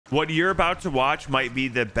What you're about to watch might be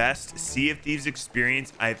the best Sea of Thieves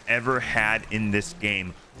experience I've ever had in this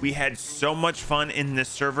game. We had so much fun in this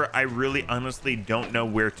server, I really honestly don't know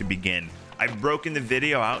where to begin. I've broken the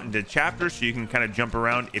video out into chapters so you can kind of jump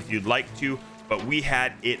around if you'd like to, but we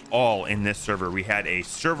had it all in this server. We had a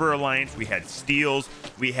server alliance, we had steals,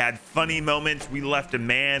 we had funny moments. We left a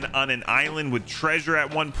man on an island with treasure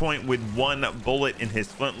at one point with one bullet in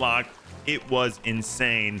his flintlock. It was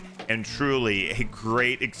insane and truly a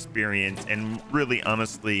great experience, and really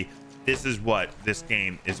honestly, this is what this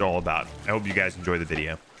game is all about. I hope you guys enjoy the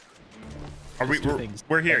video.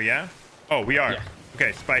 We're here, yeah? Oh, we are. Yeah.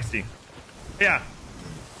 Okay, spicy. Yeah.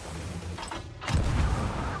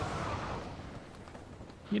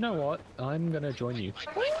 You know what? I'm gonna join you.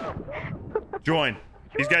 Join.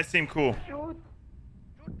 These guys seem cool.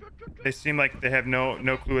 They seem like they have no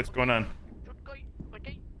clue what's going on.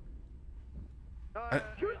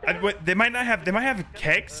 They might not have. They might have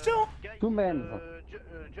kegs still. Two men.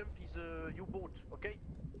 Jump is U-boat. Okay.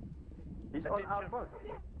 He's on our boat.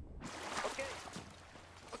 Okay.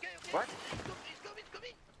 Okay. What?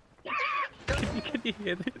 Can you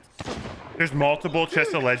hear this? There's multiple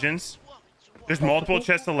chests of legends. There's multiple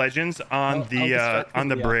chests of legends on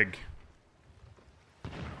the brig.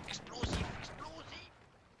 Explosive,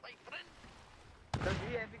 my friend. Does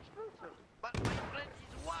he have explosive? But my friend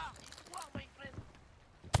is war, my friend.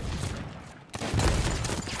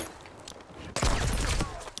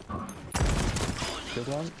 Good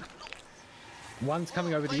one. One's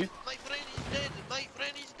coming over to you. My friend is dead. My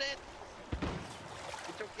friend is dead.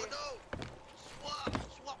 It's okay. Oh no.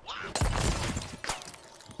 Swap. Wow.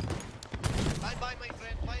 Bye bye, my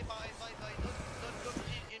friend. Bye bye. Not come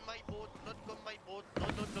in my boat. Not come my boat.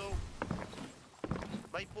 No.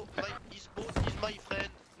 My boat. His boat is my friend.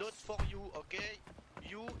 Not for you. Okay.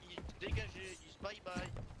 You is dégagé. Is bye bye.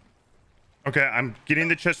 Okay, I'm getting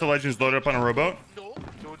the chest of legends loaded up on a rowboat. No.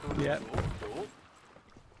 Yeah.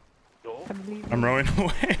 No. I'm rowing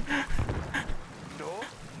away. No,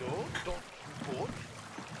 don't boat.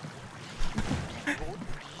 Boat,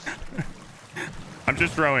 please. I'm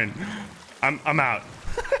just rowing. I'm out.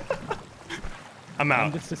 I'm out.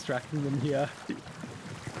 I'm just distracting them here.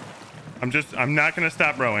 I'm not gonna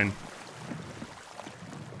stop rowing.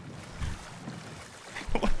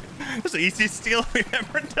 This is the easiest steal we've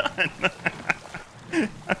ever done.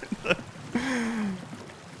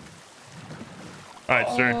 All right,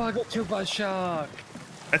 sir. Oh, I got killed by a shark.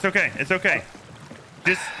 It's okay. It's okay.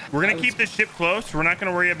 We're gonna keep the ship close. We're not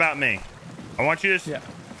gonna worry about me. I want you to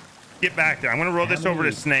get back there. I'm gonna roll this over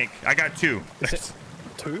to Snake. I got two.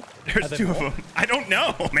 Two? There's two of them. I don't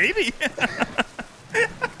know. Maybe.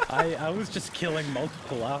 I was just killing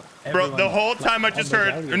multiple out. Bro, the whole time I just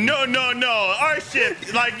heard, no. Our ship.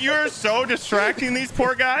 Like, you're so distracting these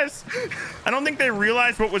poor guys. I don't think they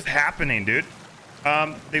realized what was happening, dude.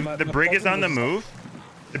 The brig is on the move.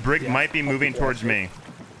 The brig might be moving towards me.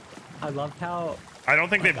 I love how... I don't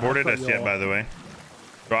think they boarded us yet, by the way.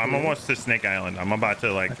 Bro, I'm almost to Snake Island. I'm about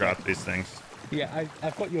to, like, drop these things. Yeah,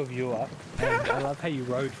 I've got your view up. And I love how you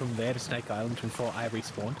rode from there to Snake Island before I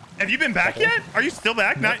respawned. Have you been back yet? Are you still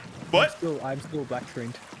back? No, What? I'm still black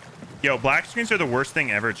screened. Yo, black screens are the worst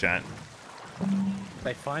thing ever, chat.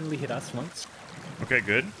 They finally hit us once. Okay,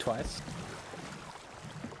 good. Twice.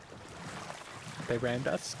 They rammed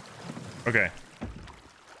us. Okay.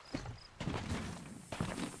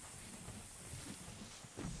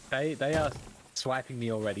 They are swiping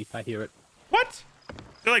me already. I hear it. What?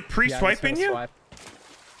 They're like pre-swiping you? Swipe. Do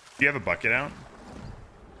you have a bucket out?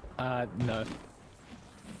 No.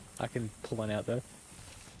 I can pull one out though.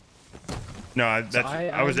 No,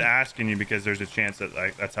 I was asking you because there's a chance that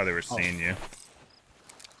that's how they were seeing you.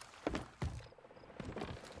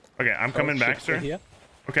 Okay, I'm coming back, sir. Here.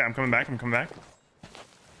 Okay, I'm coming back.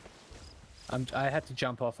 I had to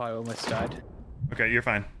jump off. I almost died. Okay, you're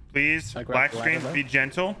fine. Please, black screen, be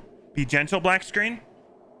gentle. Be gentle, black screen.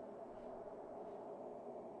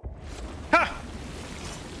 Ha!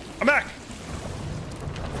 I'm back.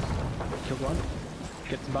 Killed one.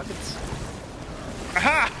 Get some buckets.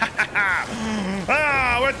 Ah,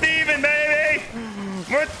 we're thieving, baby.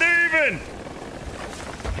 We're thieving.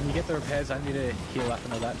 Can you get the repairs? I need to heal up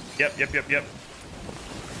and all that. Yep.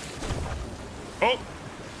 Oh,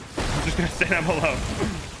 I'm just gonna stay down below.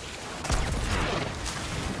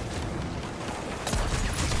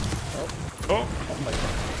 Oh my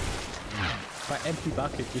god. My empty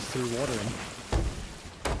bucket just threw water in.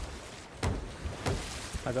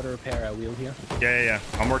 I gotta repair our wheel here. Yeah.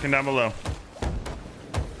 I'm working down below.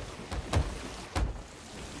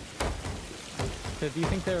 So do you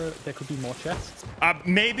think there could be more chests?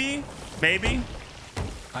 Maybe.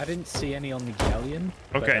 I didn't see any on the galleon.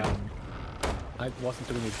 Okay. But, I wasn't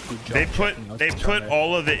doing a good job. They put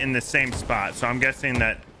all of it in the same spot, so I'm guessing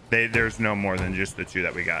that there's no more than just the 2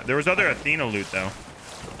 that we got. There was other Athena loot though.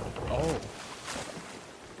 Oh.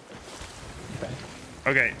 Okay.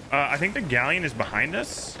 Okay. I think the galleon is behind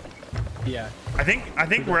us. Yeah. I think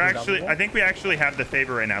we actually have the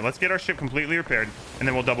favor right now. Let's get our ship completely repaired, and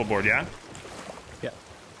then we'll double board. Yeah. Yeah.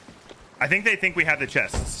 I think they think we have the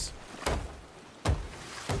chests,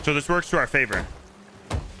 so this works to our favor.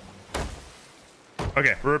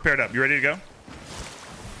 Okay, we're repaired up. You ready to go?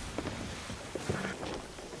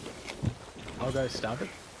 I'll go starboard.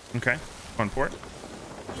 Okay, on port.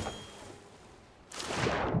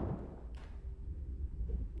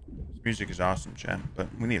 This music is awesome, chat, but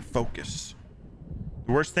we need to focus.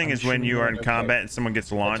 The worst thing is when you are in combat and someone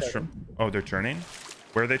gets launched from... Oh, they're turning?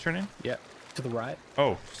 Where are they turning? Yeah, to the right.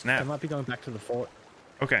 Oh, snap. They might be going back to the fort.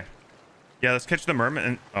 Okay. Yeah, let's catch the merman.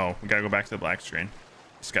 And... Oh, we gotta go back to the black screen.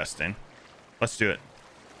 Disgusting. Let's do it.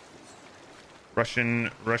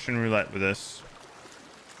 Russian roulette with this.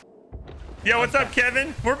 Yo, what's up,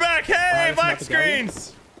 Kevin? We're back. Hey, black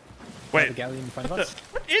screens. Wait, the galleon in front of us.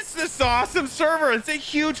 what is this awesome server? It's a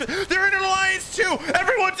huge... They're in an alliance too.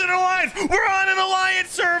 Everyone's in an alliance. We're on an alliance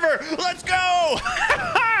server. Let's go.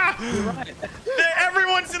 You're right.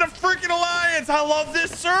 Everyone's in a freaking alliance. I love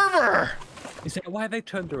this server. Is that why they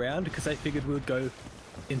turned around? Because they figured we would go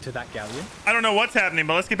into that galleon? I don't know what's happening,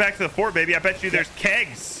 but let's get back to the fort, baby. I bet you there's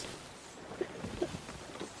kegs.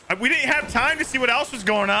 We didn't have time to see what else was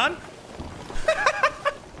going on.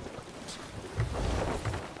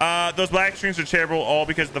 Those black screens are terrible, all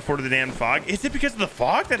because of the Fort of the Damned fog. Is it because of the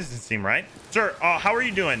fog? That doesn't seem right, sir. How are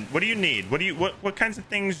you doing? What do you need? What kinds of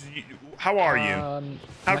things? How are you?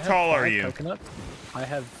 How tall are you? Coconut. I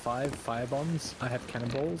have 5 fire bombs. I have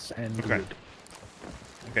cannonballs and okay. wood.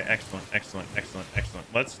 Okay, excellent.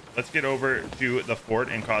 Let's get over to the fort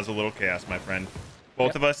and cause a little chaos, my friend.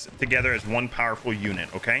 Both of us together as one powerful unit.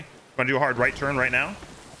 Okay. Want to do a hard right turn right now?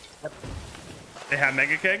 Yep. They have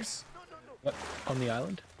mega kegs. Yep. On the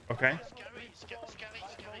island. Okay.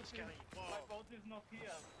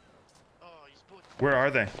 Where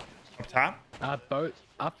are they? Up top? Boat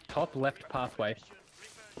up top left pathway.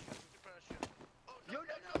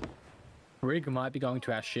 Rig might be going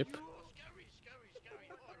to our ship.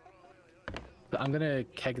 But I'm gonna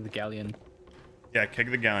keg the galleon. Yeah, keg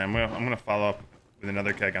the galleon. I'm gonna follow up with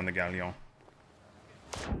another keg on the galleon.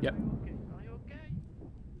 Yep.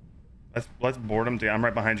 Let's board them. I'm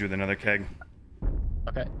right behind you with another keg.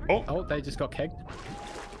 Okay. Oh, they just got kegged.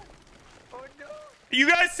 You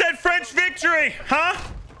guys said French victory, huh?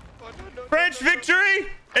 French victory?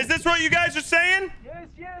 Is this what you guys are saying?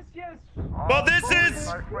 Yes. Well, this is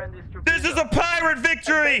a pirate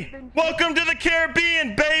victory. Welcome to the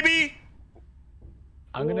Caribbean, baby.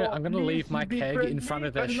 I'm gonna leave my keg in front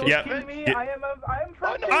of their ship. Yep. I am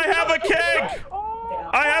French. I have a keg.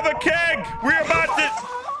 I have a keg. We're about to.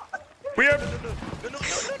 We are.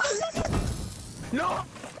 No.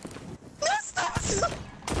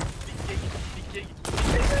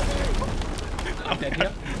 I'm dead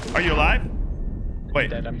here. Are you alive?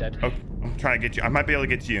 Wait. I'm dead. Okay, I'm trying to get you. I might be able to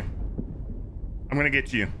get to you. I'm gonna get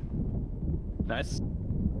to you. Nice.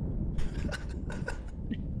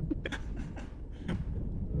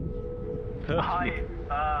 Hi.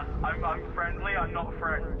 I'm friendly. I'm not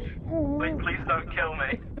French. Please don't kill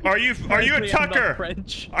me. Are you a Tucker?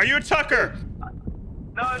 French. Are you a Tucker?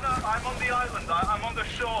 No, I'm on the island. I'm on the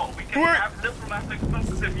shore. We can have diplomatic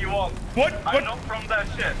talks if you want. What? I'm not from that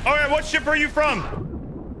ship. All right, what ship are you from?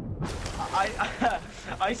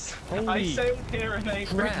 I sailed here in a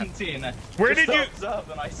brigantine. Where did you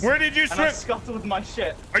swim? And I scuttled my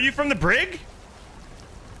ship. Are you from the brig?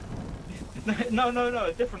 No,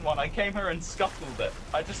 a different one. I came here and scuttled it.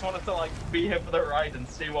 I just wanted to be here for the ride and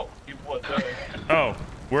see what people were doing. Oh,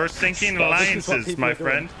 we're sinking alliances, my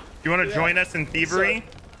friend. You want to join us in thievery?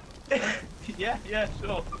 Yeah, sure.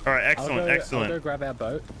 All right, excellent. I'll go grab our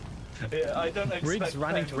boat. Yeah, I don't expect Rig's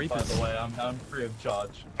running to payment, by Reapers. the way. I'm free of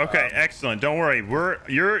charge. Okay, excellent. Don't worry.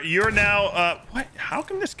 You're now. What? How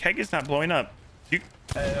come this keg is not blowing up?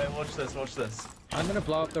 Hey, watch this. I'm gonna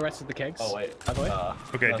blow up the rest of the kegs. Oh wait. By the way.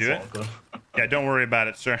 Okay, do it. Good. Yeah, don't worry about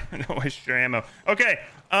it, sir. Don't waste your ammo. Okay,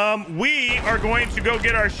 we are going to go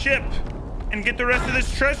get our ship and get the rest of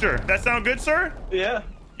this treasure. That sound good, sir? Yeah.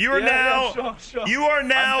 You are now. Yeah, sure. You are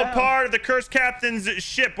now part of the cursed captain's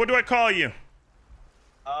ship. What do I call you?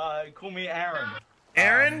 Call me Aaron.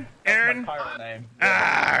 Aaron? That's my pirate name.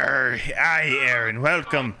 Aye, Aaron.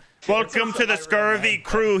 Welcome. Welcome to the scurvy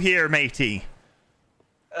crew here, matey.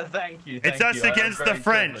 Thank you. It's thank us you. I'm against the very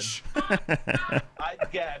French.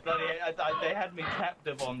 They had me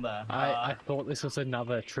captive on there. I thought this was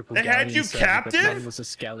another triple. They had galleon you server, but captive? one was a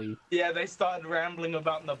skelly. Yeah, they started rambling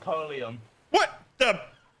about Napoleon. What the?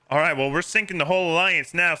 All right, well, we're sinking the whole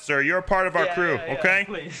alliance now, sir. You're a part of our crew, Yeah, okay?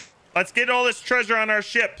 please. Let's get all this treasure on our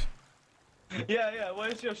ship. Yeah.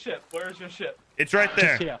 Where's your ship? It's right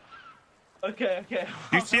there. Just here. Okay.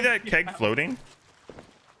 Do you see that keg floating?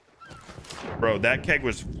 Bro, that keg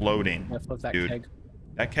was floating. Left of that Dude, keg.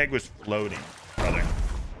 that keg was floating, brother.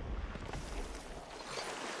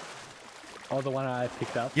 Oh, the one I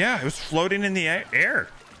picked up. Yeah, it was floating in the air.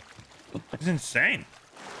 It's insane.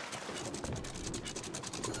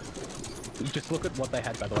 Just look at what they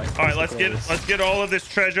had, by the way. All right, let's get all of this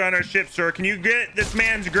treasure on our ship, sir. Can you get this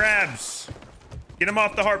man's grabs? Get him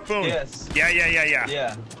off the harpoon. Yes. Yeah.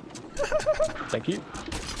 Yeah. Thank you.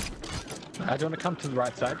 Do you want to come to the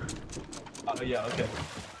right side? Yeah. Okay.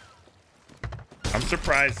 I'm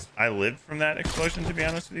surprised I lived from that explosion, to be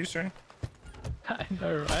honest with you, sir. I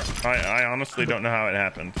know, right? I honestly don't know how it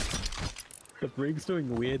happened. The brig's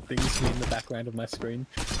doing weird things to me in the background of my screen.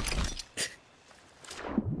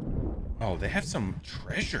 Oh, they have some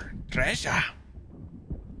treasure. Treasure.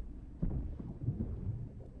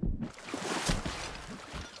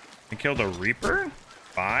 They killed a Reaper?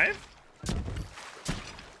 5?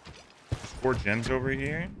 4 gems over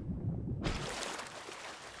here.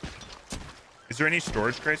 Is there any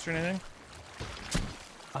storage crates or anything?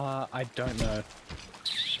 I don't know.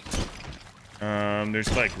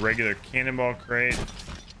 There's like regular cannonball crate.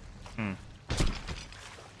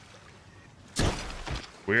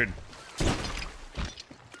 Weird.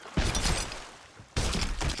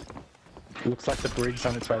 Looks like the brig's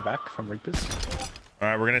on its way back from Reapers. All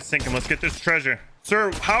right, we're gonna sink him. Let's get this treasure.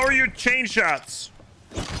 Sir, how are your chain shots?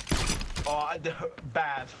 Oh,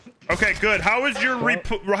 bad. Okay, good. How is your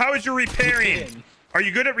repairing? Are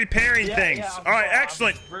you good at repairing things? Yeah, All right,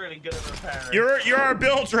 excellent. I'm really good at repairing. You're our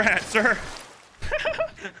bilge rat, sir.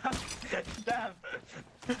 Damn.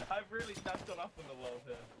 I've really gone up in the world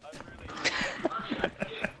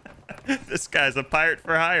here. This guy's a pirate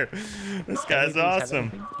for hire. This guy's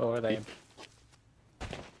awesome. Or are they?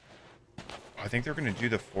 I think they're gonna do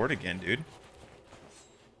the fort again, dude.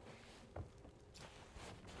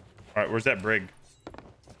 All right, where's that brig?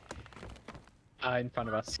 In front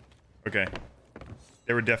of us. Okay.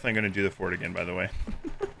 They were definitely gonna do the fort again, by the way.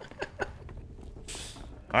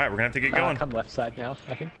 All right, we're gonna have to get going. Come left side now,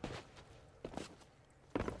 I think.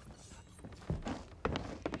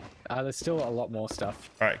 There's still a lot more stuff.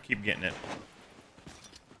 All right, keep getting it.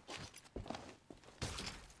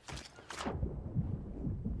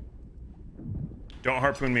 Don't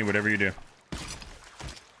harpoon me, whatever you do.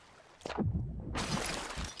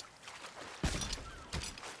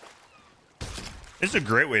 This is a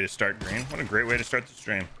great way to start, Green. What a great way to start the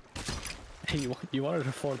stream. You wanted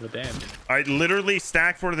to Fort of the Damned. I literally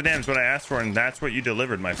stacked Fort of the Damned is what I asked for, and that's what you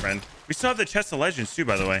delivered, my friend. We still have the Chest of Legends too,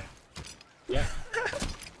 by the way. Yeah.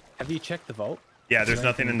 Have you checked the vault? Yeah, there's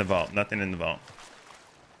nothing in the vault. Nothing in the vault.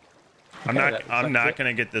 I'm not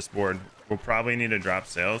gonna get this board. We'll probably need to drop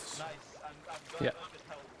sails. Nice. I'm Yeah.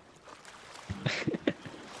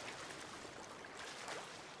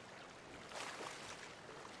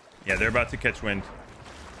 Yeah, they're about to catch wind.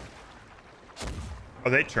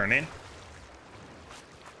 Are they turning?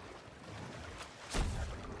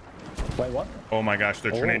 Wait, what? Oh my gosh,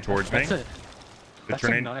 they're turning towards me. That's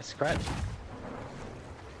a nice scratch.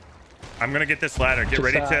 I'm gonna get this ladder. Get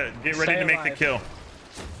ready to make the kill.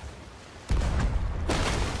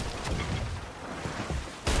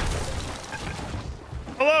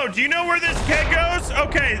 Hello, do you know where this keg goes?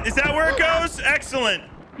 Okay, is that where it goes? Excellent.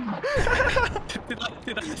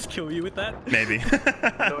 Did I just kill you with that? Maybe.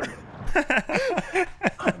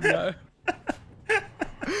 Oh, no.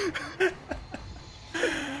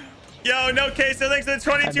 Yo, no queso, thanks for the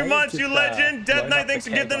 22 months, you legend. Death Knight, thanks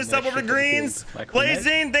for giving us up over greens.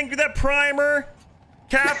 Blazing, thank you for that primer.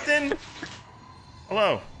 Captain.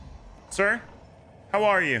 Hello, sir. How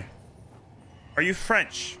are you? Are you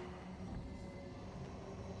French?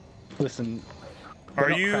 Listen. Are We're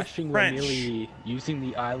not you crashing, French? We're merely using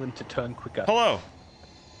the island to turn quicker. Hello.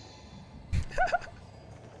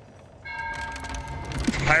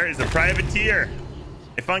 Pirate is a privateer.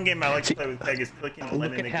 A fun game I like to play with Peg is clicking the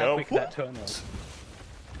lemon Look at and how go. quick that turn was.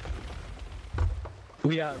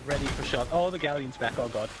 We are ready for shot. Oh, the galleon's back. Oh,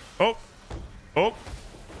 God. Oh. Oh.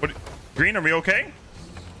 What? Green, are we okay?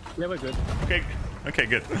 Yeah, we're good. Okay. Okay,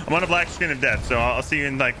 good. I'm on a black screen of death, so I'll see you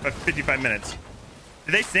in like 55 minutes.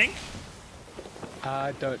 Did they sink?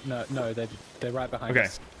 I don't know. No, they're right behind Okay.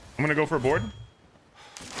 us. I'm gonna go for a board.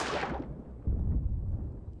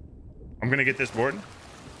 I'm gonna get this board.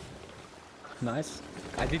 Nice.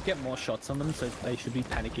 I did get more shots on them, so they should be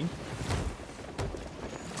panicking.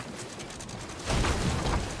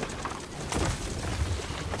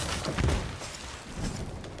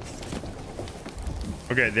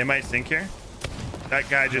 Okay, they might sink here. That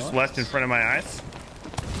guy just left in front of my eyes.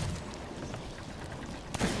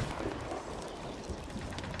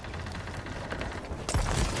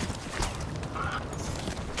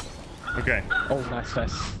 Okay. Oh, nice,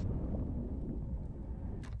 nice.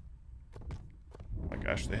 Oh my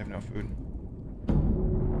gosh, they have no food.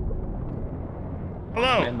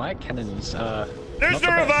 Hello. Man, my cannon is, There's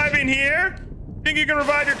no reviving here. Think you can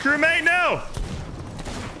revive your crewmate? No.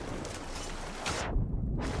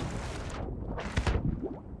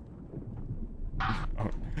 Oh,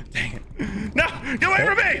 dang it. No, get away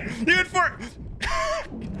from me. You enforce.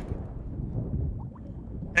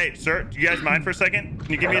 Hey, sir, do you guys mind for a second? Can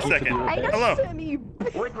you give me a second? Hello.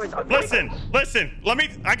 Listen.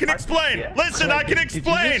 I can explain. Listen, I can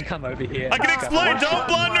explain. Come over here. I can explain. Don't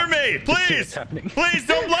blunder me, please. Please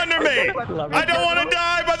don't blunder me. I don't want to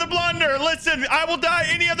die by the blunder. Listen, I will die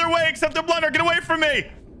any other way except the blunder. Get away from me.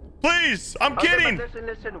 Please, I'm kidding.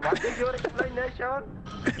 Listen. What is your explanation?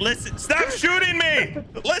 Listen, stop shooting me.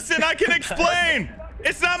 Listen, I can explain.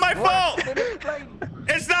 It's not my fault.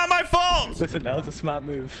 It's not my fault. Listen, that was a smart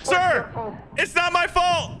move. Sir, it's not my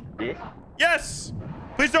fault. Yes? Yes.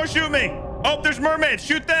 Please don't shoot me. Oh, there's mermaids.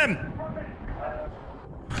 Shoot them.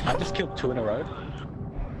 I just killed 2 in a row.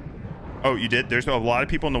 Oh, you did? There's a lot of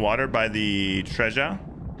people in the water by the treasure.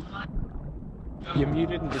 You're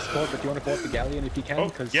muted in Discord, but you want to board the galleon if you can,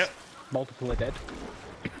 because multiple are dead.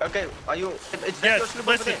 Okay, are you... It's that your Yes, sloop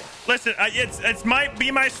over listen. It's might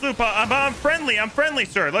be my sloop. I'm friendly,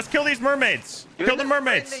 sir. Let's kill these mermaids. there? Kill the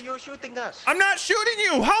mermaids. Friendly, you're shooting us. I'm not shooting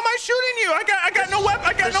you. How am I shooting you? I got no weapon.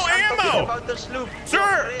 I got no I'm talking ammo. about the sloop.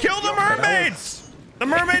 Sir, kill the mermaids. The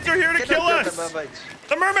mermaids are here to kill us.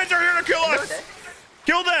 The mermaids are here to kill us.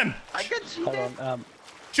 Kill them. I can see Hold them. on,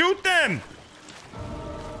 Shoot them.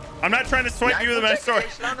 I'm not trying to swipe you with my sword.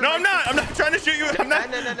 No, I'm not. I'm not trying to shoot you. I'm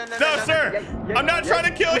not. No, sir. I'm not trying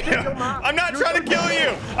to kill you. I'm not trying to kill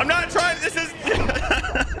you. I'm not trying. This is.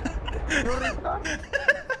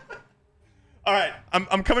 All right.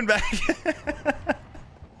 I'm coming back.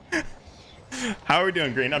 How are we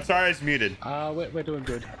doing, Green? I'm sorry I was muted. we're doing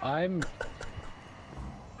good. I'm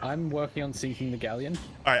working on sinking the galleon.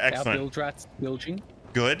 All right. Our Excellent. bilge rat's bilging.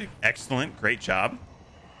 Good. Excellent. Great job.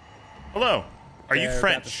 Hello. Are you They're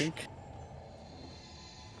about to French? sink.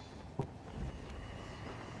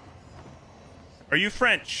 Are you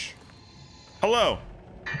French? Hello.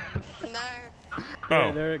 No,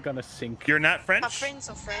 Oh, They're gonna sink. you're not my French? friends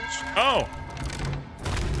are French. Oh.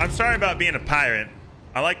 I'm sorry about being a pirate.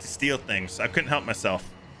 I like to steal things. I couldn't help myself.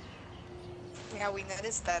 Yeah, we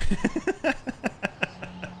noticed that.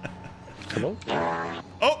 Hello?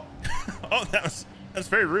 Oh. Oh, that's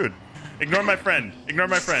very rude. Ignore my friend. Ignore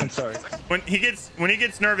my friend. I'm sorry. When he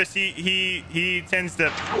gets nervous, he tends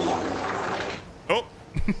to. Oh.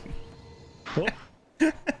 Oh.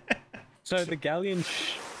 So the galleon.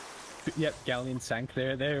 Yep, galleon sank.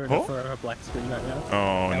 They're in for a black screen right now. Oh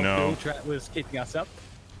Our no. bilge rat was keeping us up.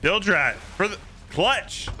 Bilge Rat for the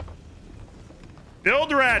clutch.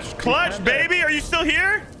 Bilge Rat clutch, baby. Are you still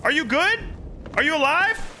here? Are you good? Are you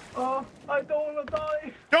alive? Oh, I don't want to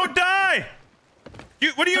die. Don't die.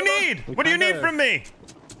 What do you need? What do you need from me?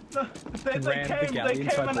 They came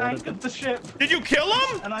and anchored the ship, Did you kill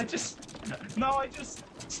him? and I just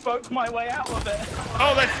spoke my way out of it.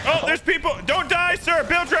 Oh, there's people. Don't die, sir.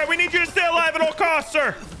 Bilge Rat, we need you to stay alive at all costs,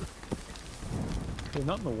 sir. They're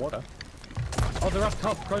not in the water. Oh, they're up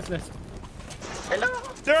top. Crow's nest. Hello?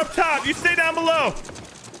 They're up top. You stay down below.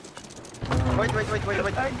 Wait.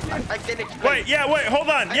 I can explain. Wait. Hold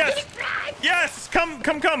on. Yes. Come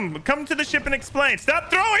to the ship and explain. Stop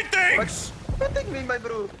throwing things. What do you mean, my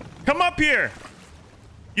bro? Come up here.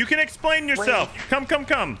 You can explain yourself. Come.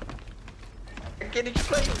 I can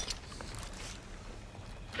explain.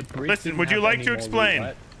 Listen, would you like to explain?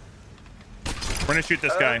 We're gonna shoot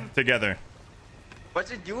this guy together. Was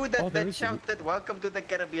it you that shouted, "Welcome to the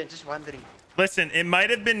Caribbean"? Just wondering. Listen, it might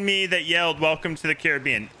have been me that yelled, "Welcome to the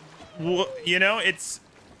Caribbean." You know, it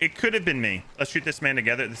could have been me. Let's shoot this man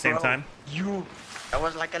together at the same time. That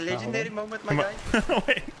was like a legendary moment, my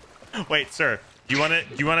guy. Wait, sir. Do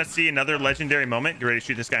you wanna see another legendary moment? You ready to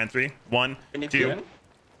shoot this guy in 3, 1, 2?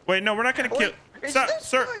 Wait, no, we're not gonna kill. Stop,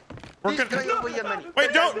 sir. We're gonna.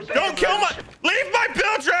 Wait, don't kill my. Leave my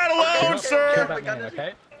Bilge Rat alone, sir.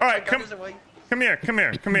 Okay. All right, come here.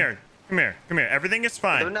 Everything is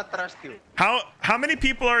I do fine. not trust you. How many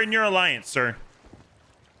people are in your alliance, sir?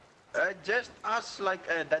 Just us, like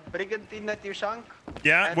that brigantine that you sunk.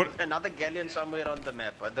 Yeah. And What? another galleon somewhere on the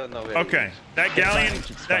map. I don't know where. Okay. That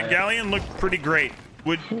galleon looked pretty great.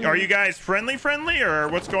 Are you guys friendly, or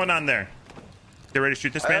what's going on there? Get ready to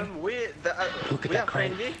shoot this man. We are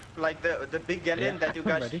friendly. Like the big galleon that you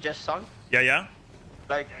guys just sunk. Yeah.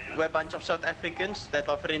 Like we're a bunch of South Africans that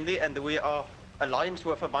are friendly, and we are alliance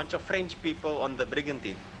with a bunch of French people on the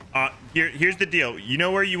brigantine. Here's the deal. You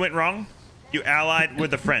know where you went wrong? You allied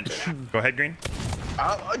with the French. Go ahead, Green.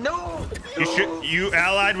 No. You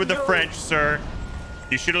allied with the French, sir.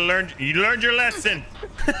 You should have learned. You learned your lesson.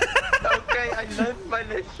 Okay, I learned my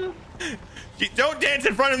lesson. Don't dance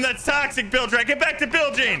in front of him. That's toxic, Bilge Rat. Get back to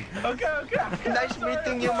bilging. Okay. Nice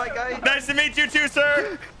meeting you, my guy. Nice to meet you too,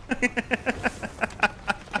 sir.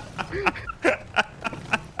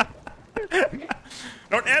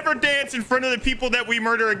 Don't ever dance in front of the people that we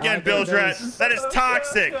murder again, Bilge Rat. That is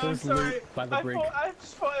toxic. I'm sorry. I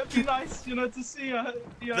just thought it'd be nice, to see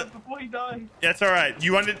before he died. That's all right. He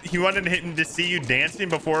wanted him to see you dancing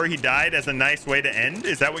before he died as a nice way to end.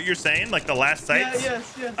 Is that what you're saying? Like the last sights?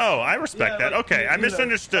 Yes. Oh, I respect that. Okay, I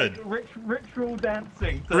misunderstood. Like ritual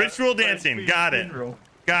dancing. Ritual dancing. Got it.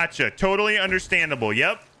 Gotcha. Totally understandable.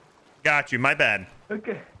 Yep. Got you. My bad.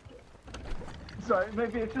 Okay. Sorry,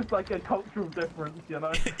 maybe it's just like a cultural difference,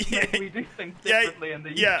 Maybe we do things differently in the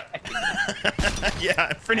UK.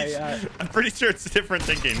 Yeah, I'm pretty sure it's different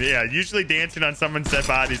thinking. Yeah, usually dancing on someone's dead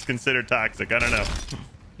body is considered toxic. I don't know.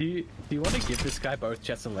 Do you want to give this guy both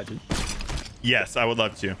chests of legend? Yes, I would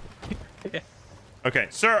love to. Yeah. Okay,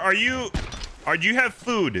 sir, do you have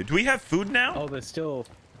food? Do we have food now? Oh, there's still.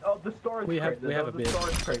 Oh, the storage crate. We have a bit.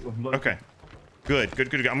 Storage crate with loads. Okay. Good.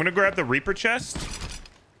 I'm gonna grab the Reaper chest.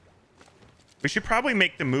 We should probably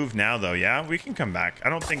make the move now, though. Yeah, we can come back. I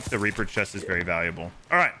don't think the Reaper chest is very valuable.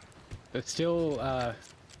 All right. There's still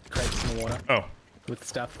crates in the water. Oh. With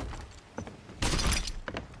stuff.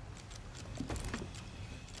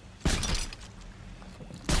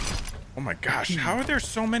 Oh my gosh! How are there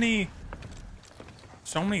so many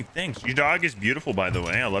things? Your dog is beautiful, by the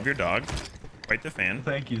way. I love your dog. Quite the fan.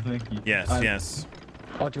 Thank you. Yes, yes.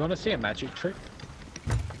 Oh, do you want to see a magic trick?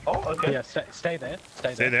 Oh, okay. Yeah, stay there.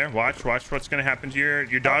 Stay there. Watch what's gonna happen to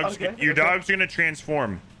your dog's. Your dog's gonna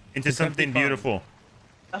transform into something beautiful.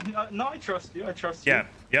 No, I trust you. Yeah.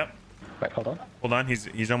 Yep. Wait, hold on.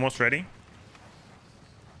 He's almost ready.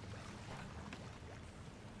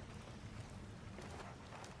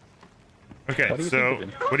 Okay, so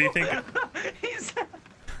what do you think?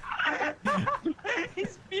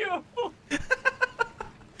 He's beautiful.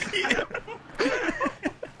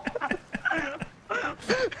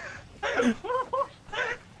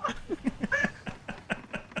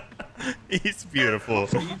 He's beautiful.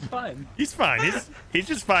 He's fine. He's fine. He's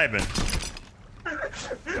just vibing.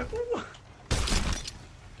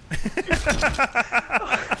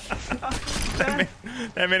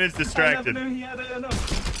 that man is distracted. I never knew he had it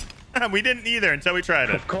enough. We didn't either until we tried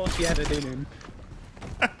it. Of course he had it in him.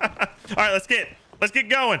 All right, let's get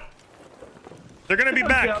going. They're gonna be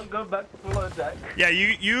back. Okay, I'll go back below deck. Yeah,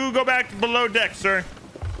 you go back below deck, sir.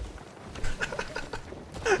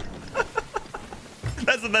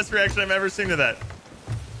 That's the best reaction I've ever seen to that.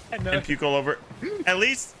 And puke all over. At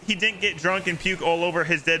least he didn't get drunk and puke all over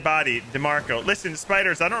his dead body, DeMarco. Listen,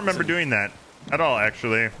 spiders, I don't remember doing that at all,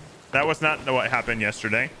 actually. That was not what happened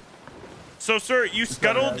yesterday. So, sir, you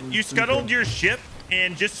scuttled your ship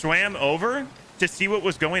and just swam over to see what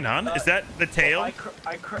was going on? Is that the tail? I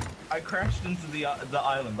crashed into the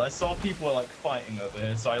island. I saw people like fighting over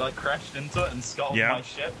here, so I crashed into it and scuttled my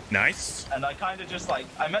ship. Nice. And I kind of just I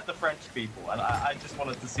met the French people, and I just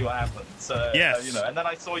wanted to see what happened. So yes. And then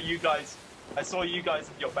I saw you guys. With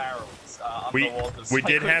your barrels underwater. So we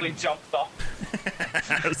did I quickly jumped off.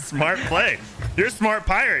 Smart play. You're a smart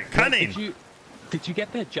pirate. Cunning. Did you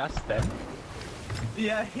get there just then?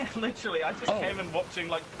 Yeah, literally. I just came in watching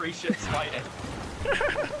 3 ships fighting.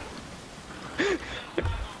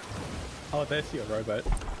 Oh, there's your rowboat.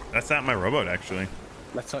 That's not my rowboat, actually.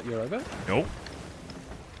 That's not your rowboat? Nope.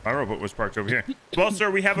 My rowboat was parked over here. Well,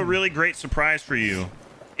 sir, we have a really great surprise for you.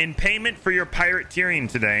 In payment for your pirateering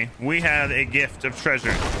today, we have a gift of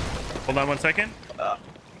treasure. Hold on one second.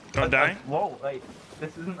 Don't die. Whoa, wait.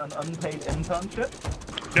 This isn't an unpaid internship?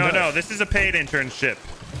 No, this is a paid internship.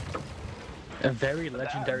 A very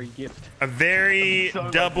legendary gift. A very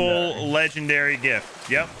double legendary gift.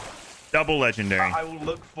 Yep. Double legendary. I will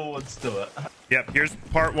look forward to it. Yep, here's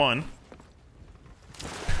part 1.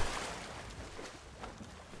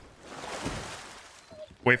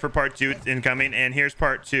 Wait for part 2, it's incoming, and here's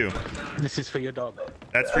part 2. This is for your dog.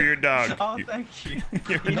 That's for your dog. Oh, thank you.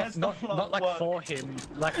 He has Not like work. for him,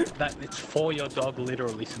 like that. It's for your dog,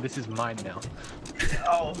 literally. So this is mine now.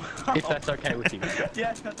 Oh. If that's okay with you.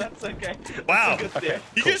 Yeah, that's okay. Wow. That's a good Okay. deal.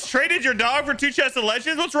 You just traded your dog for 2 chests of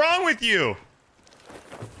legends? What's wrong with you?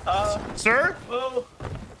 Sir? Well,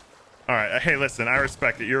 All right. Hey, listen, I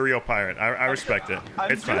respect it. You're a real pirate. I respect it.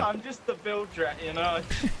 It's fine. I'm just the bilge rat, you know.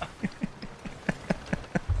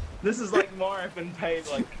 This is like more I've been paid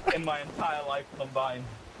like in my entire life combined.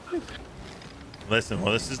 Listen,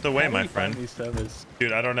 well, this is the way, How do my you find friend. these servers?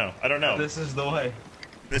 Dude, I don't know. I don't know. This is the way.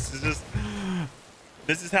 This is just...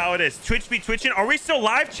 This is how it is. Twitch be twitching. Are we still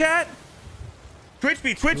live, chat? Twitch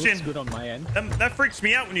be twitching. Looks good on my end. That freaks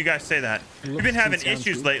me out when you guys say that. We've been Looks having and sounds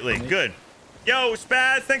issues good lately. for me. Good. Yo,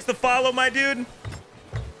 Spaz, thanks to follow, my dude.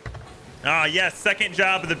 Ah, yes, second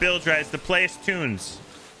job of the Bilge Rat is to play his tunes.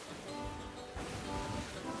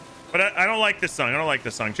 But I don't like this song. I don't like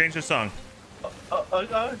this song. Change the song.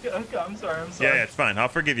 Okay, I'm sorry. Yeah, it's fine. I'll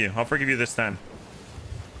forgive you. I'll forgive you this time.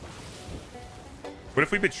 What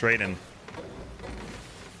if we betrayed him?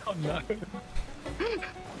 Oh no.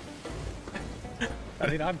 I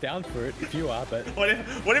mean, I'm down for it if you are, but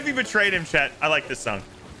What if we betrayed him, chat? I like this song.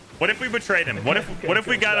 What if we betrayed him? What if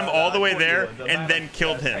we got him all the way there and then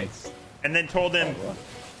killed him? And then told him,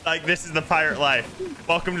 like, this is the pirate life.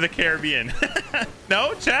 Welcome to the Caribbean.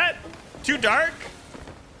 No, chat? Too dark?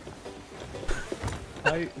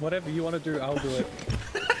 whatever you want to do, I'll do it.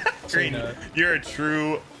 Green, no. you're a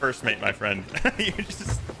true first mate, my friend. You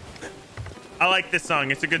just... I like this song.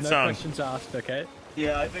 It's a good No song. questions asked, okay?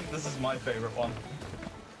 Yeah, I think this is my favorite one.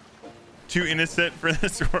 Too innocent for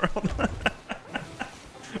this world.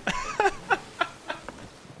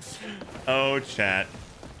 Oh, chat.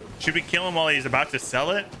 Should we kill him while he's about to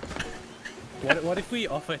sell it? What if we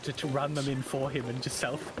offer to run them in for him and just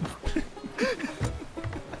sell them?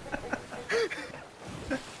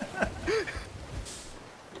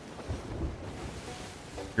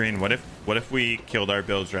 Green, what if we killed our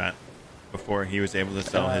Bilge Rat before he was able to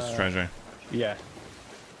sell his treasure? Yeah.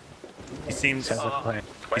 He seems Sounds like a plan.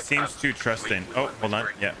 he seems too trusting. Oh, hold on.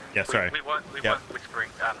 Yeah, sorry. We want whispering.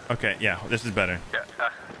 Okay, yeah, this is better. Yeah,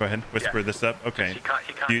 Go ahead, whisper this up. Okay. he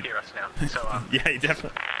can't Dude. hear us now. So Yeah, he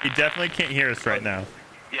definitely can't hear us right now.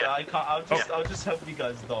 Yeah, I can't. I'll just help you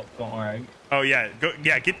guys stop. Don't worry. Oh yeah,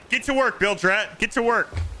 get to work, Bilge Rat. Get to work.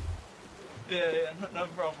 Yeah, no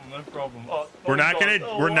problem. Oh, We're not gonna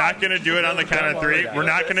do it on the count of 3. We're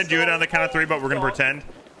not gonna do it on the count of 3, but we're gonna pretend.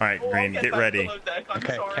 All right, Green, get ready.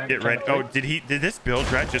 Okay, Get ready. Oh, did this Bilge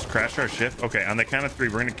Rat just crash our ship? Okay, on the count of 3,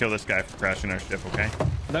 we're gonna kill this guy for crashing our ship. Okay.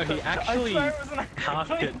 No, he actually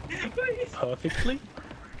halved it perfectly.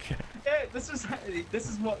 Yeah, this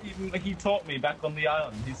is what he taught me back on the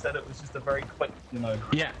island. He said it was just a very quick, you know.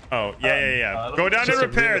 Yeah. Oh yeah. Go down and just a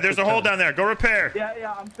repair. really There's a quick hole turn. down there. Go repair.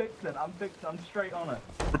 Yeah, I'm fixing. I'm straight on it.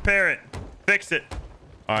 Repair it. Fix it.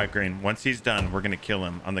 All right, Green. Once he's done, we're gonna kill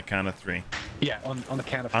him on the count of 3. Yeah, on the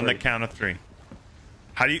count of 3. On the count of 3.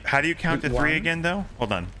 How do you count to 3 1. again though?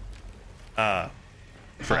 Hold on.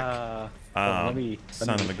 Frick. Let me son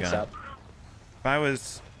of a look this gun. up. If I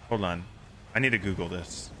was, hold on. I need to Google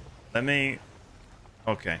this. Let me.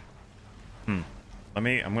 Okay. I'm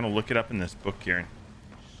gonna look it up in this book here.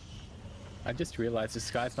 I just realized this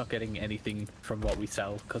guy's not getting anything from what we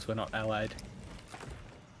sell because we're not allied.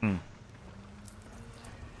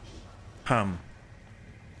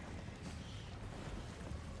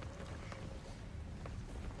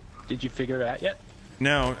 Did you figure it out yet?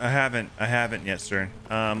 No, I haven't. I haven't yet, sir.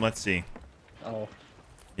 Let's see. Oh,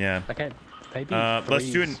 Yeah. okay. Maybe Let's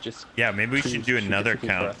do three's it. just Yeah, maybe we too should do another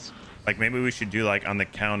difficult for count. us. Like maybe we should do like on the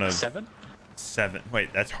count of 7? 7.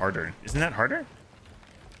 Wait, that's harder. Isn't that harder?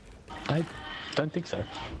 I don't think so.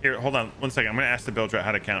 Here, hold on 1 second. I'm gonna ask the Bilge Rat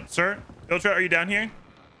how to count. Sir, Bilge Rat, are you down here?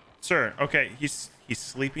 Sir, okay, he's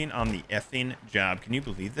sleeping on the effing job. Can you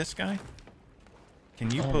believe this guy?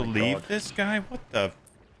 Can you Oh my believe God. this guy? What the?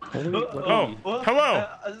 Oh, Hello,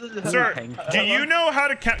 sir. hang- Do you know how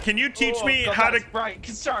to count? Can you teach me how to? Right.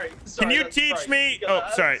 Sorry. Can you that's teach bright. me? Oh,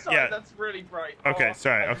 sorry. Yeah. That's really bright. Okay, Oh,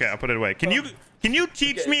 sorry. Okay, I'll put it away. Can you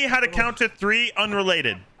teach Okay. me how to count to 3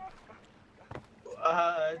 unrelated?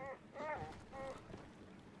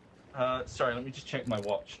 Sorry. Let me just check my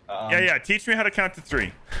watch. Yeah. Teach me how to count to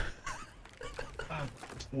 3.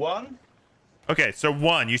 1, Okay, so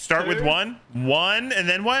 1. You start with 2. 1. 1, and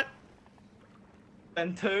then what?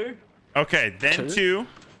 then 2, Okay, then 2.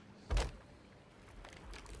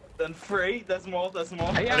 then 3. There's more.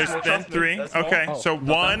 Yeah. There's Trust then me, 3. there's more. Okay, Oh, so not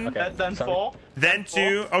 1, done. Okay. Then sorry. 4. then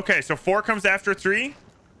 2. Okay, so 4 comes after 3.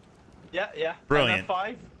 Yeah. Brilliant. And then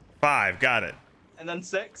 5. 5, got it. And then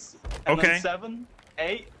 6. And Okay. then 7,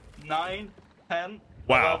 8, 9, 10,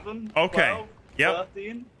 Wow. 11, Okay. 12, Yep.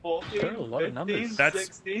 13, 14, There are a lot of 15, numbers. That's-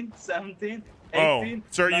 16, 17, Oh, 18,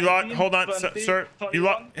 sir, you lost. 19, Hold on, 20, sir. You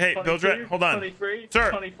lost. 21, Hey, Bilge Rat, 22, hold on. 23, Sir.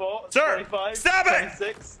 24, Sir, 25, stop it!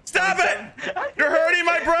 26, Stop it! 27. You're hurting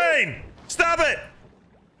my brain. Stop it.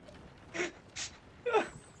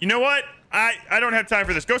 You know what? I don't have time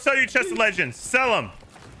for this. Go sell your chest of legends. Sell them.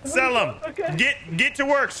 Sell them. Okay. Get to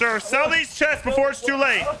work, sir. Sell these chests before it's too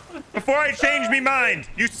late. Before I change me mind.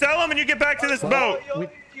 You sell them and you get back to this boat.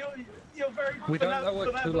 You're very We don't know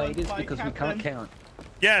what too late is benevolent, because my we can't captain. count.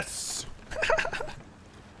 Yes.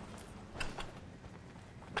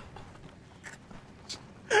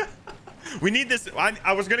 We need this.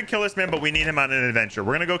 I was gonna kill this man, but we need him on an adventure.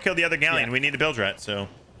 We're gonna go kill the other galleon. Yeah. We need a bilge rat. So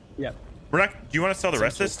Yep. we're not. Do you want to sell the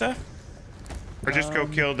rest of this stuff, or just go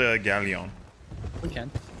kill the galleon? We can.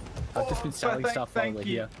 I've just been selling stuff while we're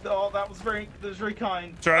here. Oh, that was very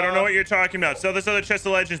kind. Sir, I don't know what you're talking about. Sell this other chest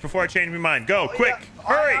of legends before I change my mind. Go, quick, yeah.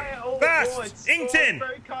 hurry, Oh, fast, it's Ington,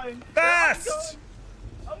 very kind. fast.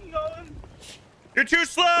 I'm going. You're too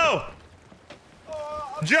slow.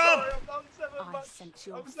 Oh, I'm Jump. sorry,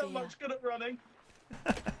 I'm so much good at running.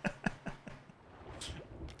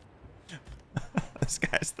 This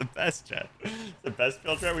guy's the best, Chad. The best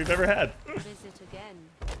bilge rat we've ever had. Visit again.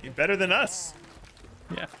 He's better than us.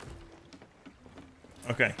 Yeah.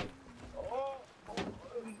 Oh, Okay.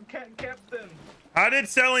 Captain. How did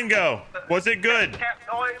selling go? Was it good?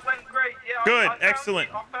 Oh, it went great. Yeah. Good, I found excellent.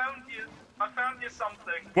 I found you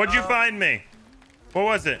something. What'd you find me? What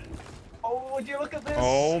was it? Oh, would you look at this?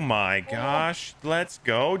 Oh my gosh. Let's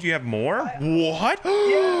go. Do you have more? What?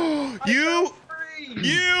 Yeah,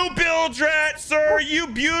 You bilge rat, sir. You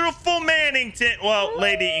beautiful Mannington. Well,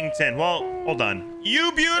 Lady Ington. Well, hold on.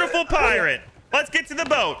 You beautiful pirate. Let's get to the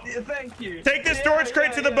boat. Yeah, thank you. Take this storage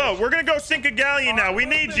crate to the boat. We're going to go sink a galleon now. We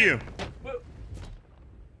need you.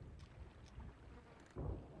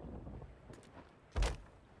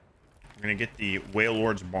 We're going to get the Whale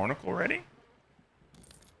Lord's barnacle ready.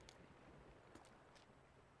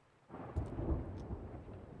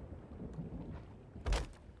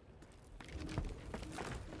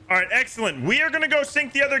 All right, excellent. We are going to go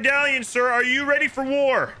sink the other galleon, sir. Are you ready for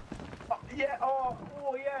war? Yeah,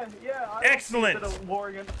 yeah. I Excellent. did a war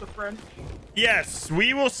against the French. Yes,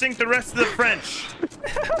 we will sink the rest of the French.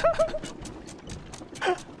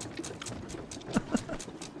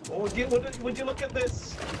 Would you look at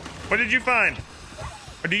this? What did you find?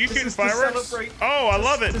 Or do you This shoot is to fireworks? celebrate- Oh, I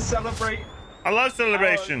love it. To celebrate I love our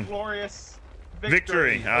celebration. glorious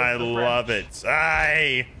Victory. I of the love French.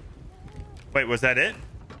 it. Wait, was that it?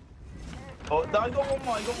 Oh, I got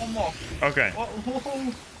one more. Okay.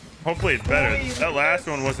 Oh, Hopefully it's better. Holy That last yes.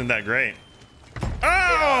 one wasn't that great.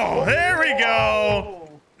 Oh, there we go.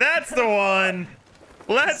 That's the one.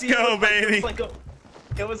 Let's See, go, it was baby.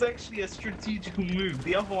 it was actually a strategical move.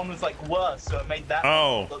 The other one was like worse, so it made that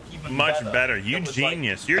Oh, look even much better. better. You It was like-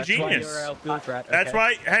 genius. You're That's why genius. you're our bilge rat. That's okay?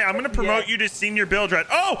 why. Hey, I'm gonna promote you to senior bilge rat.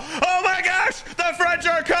 Oh my gosh! The French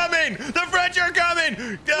are coming! The French are coming!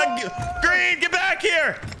 Green, get back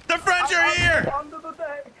here! The French are here! Under the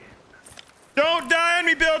deck. Don't die on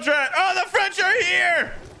me, bilge rat! Oh, the French are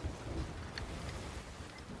here!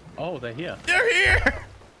 Oh, they're here. They're here!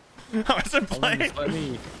 I wasn't Hold on, playing.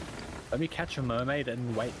 just let me catch a mermaid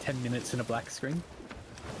and wait 10 minutes in a black screen.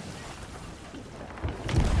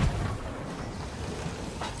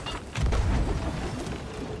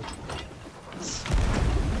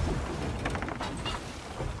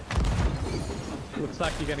 Looks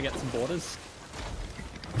like you're gonna get some borders.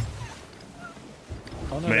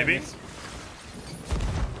 Oh, no, Maybe. they missed.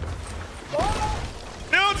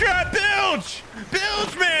 Bilge rat, bilge!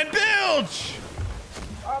 Bilge, man, bilge!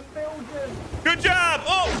 I'm building. Good job!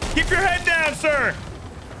 Oh, keep your head down, sir!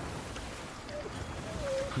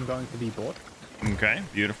 I'm going to be bought. Okay,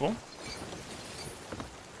 beautiful.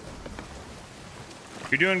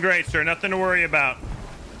 You're doing great, sir. Nothing to worry about.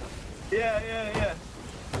 Yeah.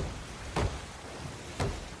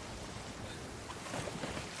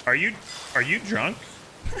 Are you drunk?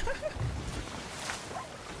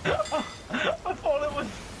 I thought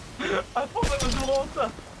it was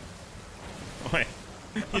water. Wait.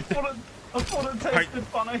 I thought it tasted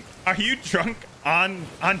funny. Are you drunk on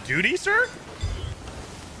duty, sir?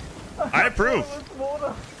 I approve. I thought it was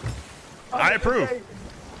water. I approve. Okay.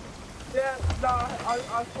 Yeah, nah,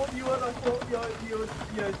 I thought you would. I thought you would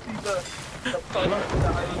see the photo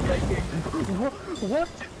that I was making. What?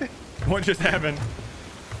 What just happened?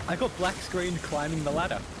 I got black screened climbing the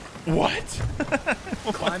ladder. What?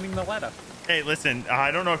 Climbing the ladder. Hey, listen,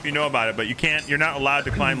 I don't know if you know about it, but you're not allowed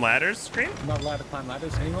to climb ladders, Scream? I'm not allowed to climb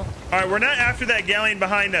ladders anymore. All right, we're not after that galleon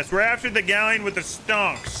behind us. We're after the galleon with the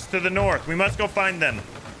stonks to the north. We must go find them.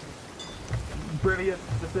 Brilliant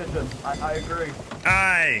decision. I agree.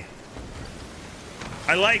 Aye.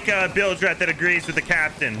 I like Bilge Rat that agrees with the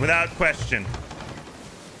captain, without question.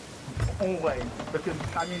 Always. Because,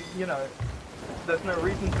 I mean, you know, there's no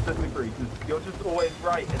reason to disagree, because you're just always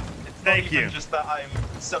right. It's not even just that I'm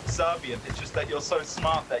subservient, it's just that you're so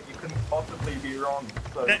smart that you couldn't possibly be wrong.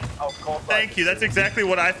 So, of course. Thank you. That's exactly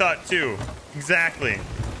what I thought, too. Exactly.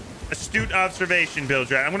 Astute observation,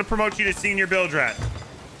 Bilge Rat. I'm going to promote you to senior Bilge Rat.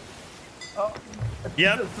 Oh,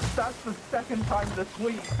 yep. That's the second time this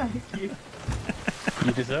week. Thank you.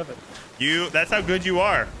 You deserve it. That's how good you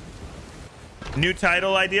are. New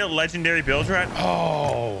title idea, Legendary Bilge Rat.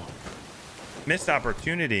 Oh. Missed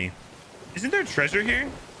opportunity. Isn't there treasure here?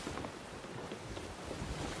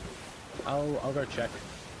 I'll go check.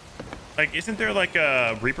 Like, isn't there like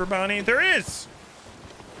a Reaper bounty? There is!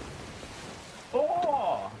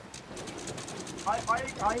 Oh!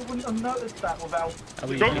 I wouldn't have noticed that without...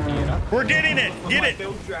 We're getting it! Get it!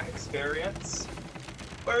 Bilge Rat experience.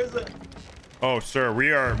 Where is it? Oh, sir,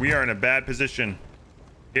 we are in a bad position.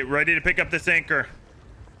 Get ready to pick up this anchor.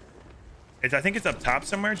 I think it's up top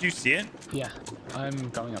somewhere. Do you see it? Yeah, I'm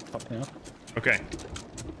going up top now. Okay.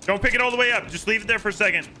 Don't pick it all the way up. Just leave it there for a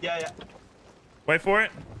second. Yeah. Wait for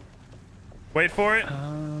it. Wait for it.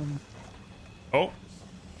 Oh.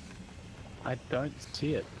 I don't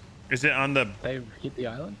see it. Is it on the... They hit the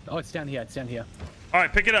island? Oh, it's down here. It's down here. All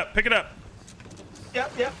right, pick it up. Pick it up.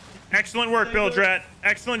 Yep. Excellent work, Bilge Rat.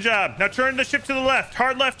 Excellent job. Now turn the ship to the left.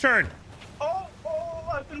 Hard left turn. Oh,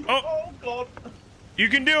 God. You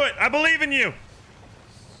can do it. I believe in you.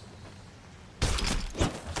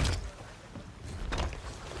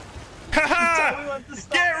 Haha!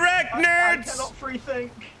 Get wrecked, nerds! I cannot free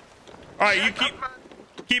think. All right, you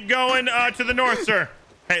keep going to the north, sir.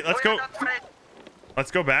 Hey, let's go.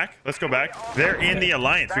 Let's go back. Let's go back. They're in the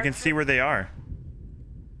alliance. We can see where they are.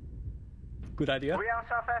 Good idea. We are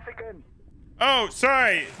South African. Oh,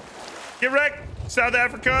 sorry. Get wrecked, South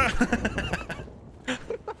Africa.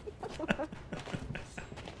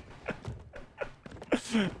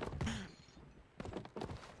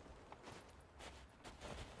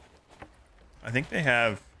 I think they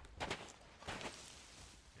have...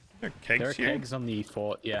 There are kegs here? There are kegs on the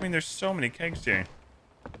fort, yeah. I mean, there's so many kegs here.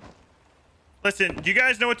 Listen, do you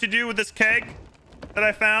guys know what to do with this keg that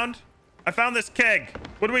I found? I found this keg.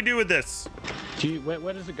 What do we do with this?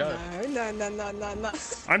 Where does it go? No.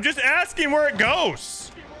 I'm just asking where it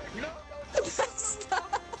goes.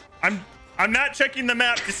 I'm not checking the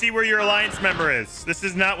map to see where your alliance member is. This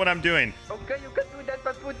is not what I'm doing. Okay, you can do that,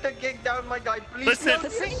 but put the keg down, my guy, please. Listen, The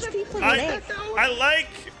French people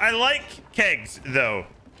I like kegs though.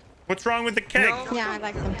 What's wrong with the keg? No. Yeah, I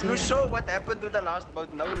like them too. You saw what happened to the last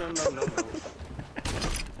boat. No.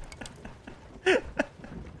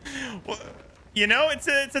 Well, you know, it's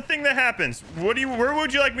a thing that happens. Where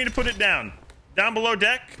would you like me to put it down? Down below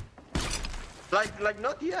deck? Like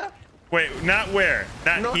not here. Wait, not where?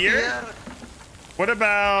 Not here? What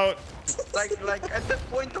about... Like at the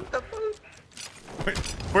point of the boat.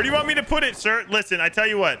 Where do you want me to put it, sir? Listen, I tell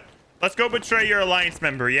you what. Let's go betray your alliance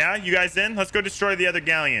member, yeah? You guys in? Let's go destroy the other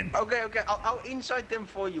galleon. Okay. I'll inside them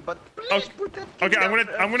for you, but please put that. Okay,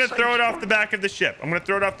 I'm gonna throw it off the back. back of the ship. I'm gonna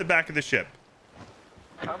throw it off the back of the ship.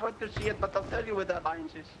 I want to see it, but I'll tell you where the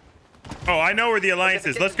alliance is. Oh, I know where the alliance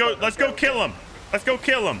is. Let's go kill them. Let's go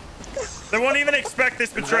kill them. They won't even expect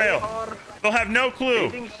this betrayal. They'll have no clue.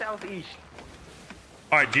 Heading southeast.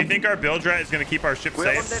 All right, do you think our Bilge Rat is gonna keep our ship We're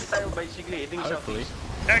on safe? that tail, basically heading Hopefully.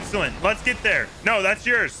 southeast. Excellent. Let's get there. No, that's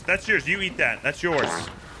yours. That's yours. You eat that. That's yours.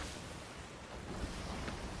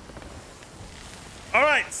 All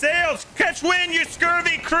right, sails. Catch wind, you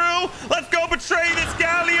scurvy crew. Let's go betray this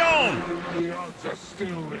galleon. The odds are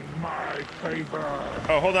still in my favor.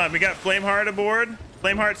 Oh, hold on. We got Flameheart aboard.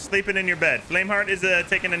 Flameheart's sleeping in your bed. Flameheart is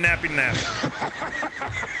taking a nappy nap.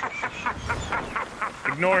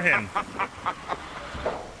 Ignore him.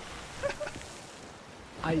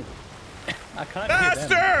 I can't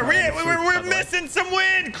Faster! We're missing some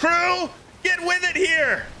wind, crew! Get with it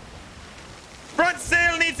here! Front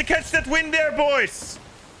sail needs to catch that wind there, boys!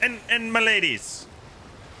 And my ladies.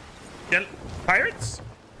 Pirates?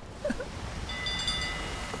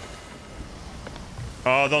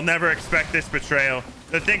 Oh, they'll never expect this betrayal.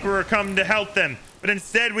 They think we're come to help them, but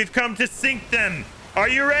instead we've come to sink them. Are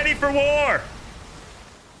you ready for war?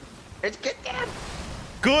 Let's get them.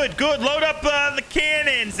 Good. Load up the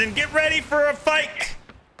cannons and get ready for a fight.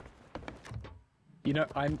 You know,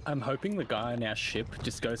 I'm hoping the guy on our ship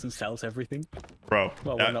just goes and sells everything. Bro,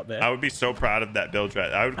 Well, we're not there. I would be so proud of that Bilge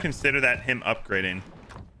Rat. I would consider that him upgrading.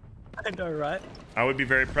 I know, right? I would be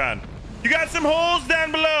very proud. You got some holes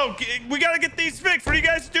down below. We gotta get these fixed. What are you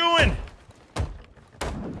guys doing?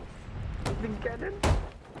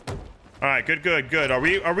 All right, good. Are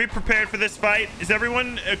we prepared for this fight? Is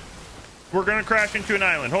everyone? We're gonna crash into an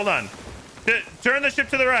island. Hold on. Turn the ship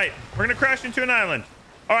to the right. We're gonna crash into an island.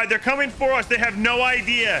 All right, they're coming for us. They have no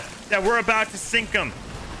idea that we're about to sink them.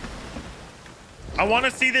 I want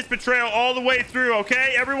to see this betrayal all the way through,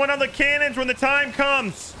 okay? Everyone on the cannons when the time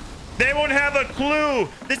comes. They won't have a clue.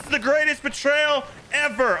 This is the greatest betrayal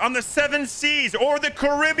ever on the 7 seas or the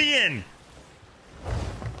Caribbean.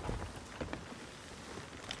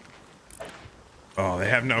 Oh, they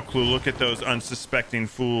have no clue. Look at those unsuspecting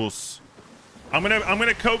fools. I'm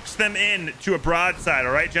gonna coax them in to a broadside.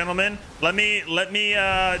 All right, gentlemen. Let me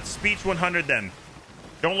speech 100 them.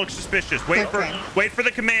 Don't look suspicious. Wait for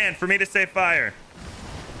the command for me to say fire.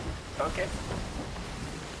 Okay.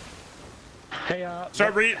 Hey,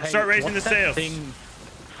 start raising the sails.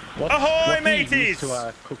 Ahoy, mateys!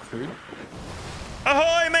 To cook food.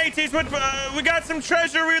 Ahoy, mateys! We got some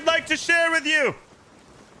treasure we'd like to share with you.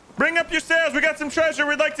 Bring up your sails. We got some treasure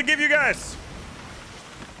we'd like to give you guys.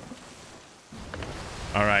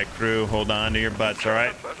 All right, crew, hold on to your butts, all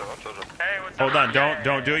right? Hold on,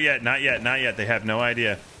 don't do it yet. Not yet. They have no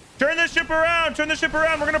idea. Turn the ship around.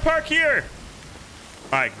 We're gonna park here.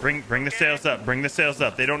 All right, bring the sails up. Bring the sails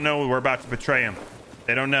up. They don't know we're about to betray them.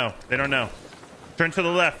 They don't know. Turn to the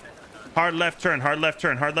left. Hard left turn.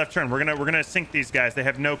 We're gonna sink these guys. They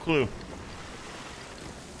have no clue.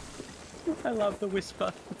 I love the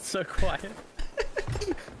whisper. It's so quiet.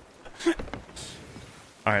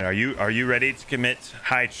 All right, are you ready to commit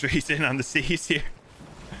high treason on the seas here?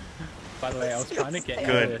 By the way, I was trying to get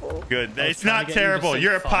Good. It's not terrible.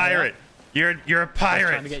 You're a pirate. You're a pirate. I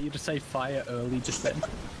was trying to get you to say fire early just then.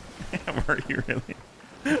 Were you really?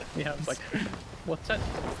 Yeah, I was like, what's that?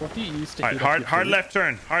 What do you use to? All right, hard left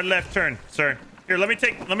turn. Hard left turn, sir. Here, let me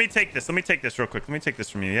take this. Let me take this real quick. Let me take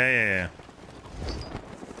this from you. Yeah.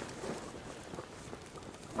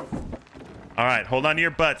 All right, hold on to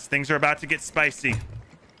your butts. Things are about to get spicy.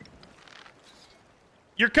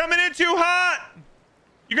 You're coming in too hot.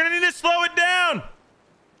 You're gonna need to slow it down.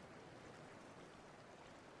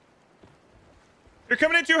 You're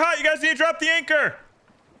coming in too hot. You guys need to drop the anchor.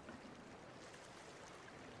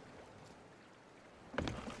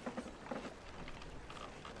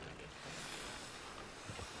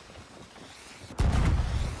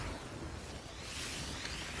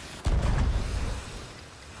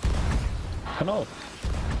 Hello.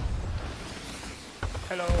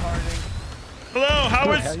 Hello, Harding. Hello.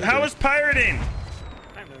 How was pirating?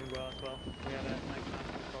 I'm doing well as well. We had a nice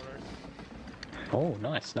amount of colors. Oh,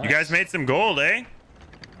 nice. You guys made some gold, eh?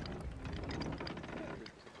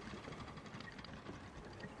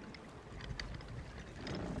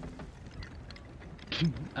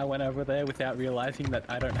 I went over there without realizing that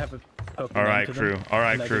I don't have a Pokemon. All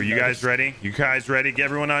right, crew. You guys ready? You guys ready? Get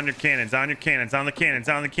everyone on your cannons. On the cannons.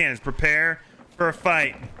 Prepare for a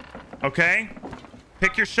fight. Okay?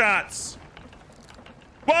 Pick your shots.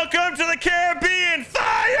 Welcome to the Caribbean.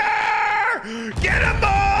 Fire! Get them,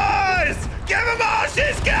 boys! Give them all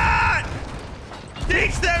she's got!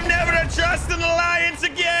 Teach them never to trust an alliance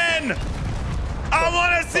again! I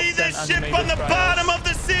want to see this ship on the bottom of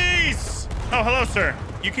the seas! Oh, hello, sir.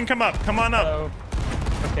 You can come up. Come on up. Hello.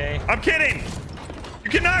 Okay. I'm kidding.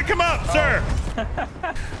 You cannot come up, sir.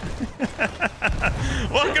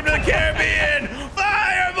 Welcome to the Caribbean.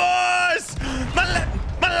 Fire, boys! My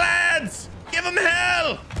lads! Give them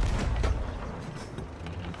hell!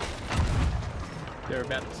 They're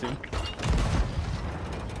about to sink.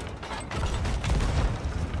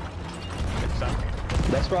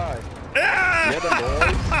 That's right.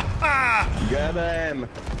 Ah! Get them.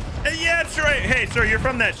 Yeah, that's right. Hey, sir, you're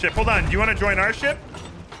from that ship. Hold on. Do you want to join our ship?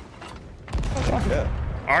 Oh, yeah.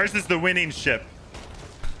 Ours is the winning ship.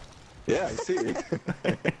 Yeah, I see.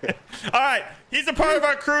 All right. He's a part of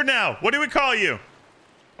our crew now. What do we call you?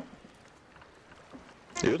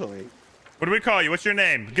 Usually. What do we call you? What's your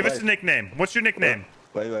name? Give us a nickname. What's your nickname?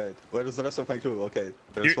 Wait. Where is the rest of my crew? Okay.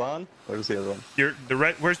 There's one. Where's the other one?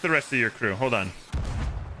 Where's the rest of your crew? Hold on.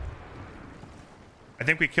 I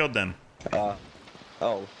think we killed them. Oh,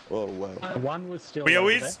 well. One was still. We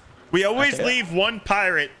always leave one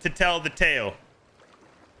pirate to tell the tale.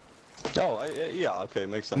 Oh, yeah. Okay,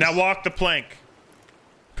 makes sense. Now walk the plank,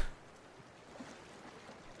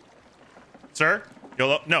 sir.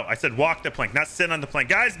 No, I said walk the plank, not sit on the plank.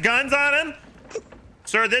 Guys, guns on him.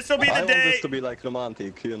 Sir, this will be the day. I want this to be like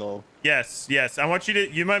romantic, you know. Yes, yes. I want you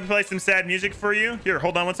to. You might play some sad music for you. Here,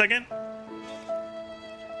 hold on 1 second.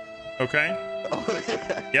 Okay. Oh,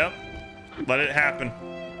 yeah. Yep. Let it happen.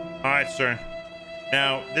 All right, sir.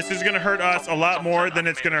 Now, this is gonna hurt us a lot more than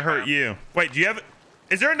it's gonna hurt you. Wait, do you have?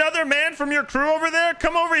 Is there another man from your crew over there?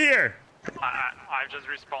 Come over here. I've just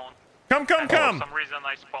respawned. Come. For some reason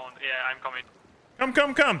I spawned. Yeah, I'm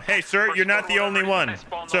coming. Come. Hey, sir, you're not the only one.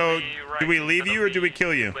 So, do we leave you or do we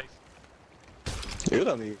kill you? You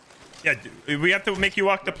don't need. Yeah, we have to make you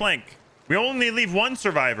walk the plank. We only leave one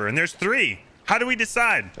survivor, and there's 3. How do we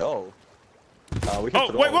decide? Oh. We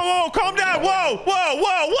Oh, wait, whoa, calm down. Whoa.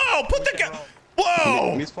 Put the gun.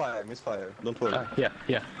 Whoa. Misfire. Don't worry.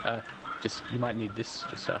 Yeah. Just you might need this.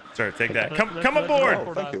 Just Sir, take that. Come aboard.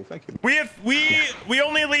 Oh, thank you. We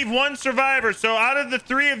only leave one survivor. So out of the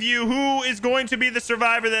 3 of you, who is going to be the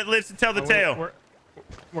survivor that lives to tell the tale?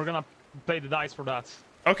 We're gonna play the dice for that.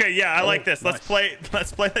 Okay, yeah, I like this. Nice.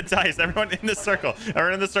 Let's play the dice. Everyone in the circle.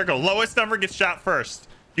 Lowest number gets shot first.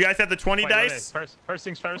 You guys have the 20 dice? Wait. First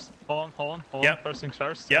things first. Hold on. Yep. First things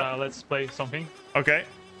first. Yep. Let's play something. Okay.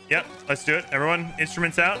 Yep. Let's do it. Everyone,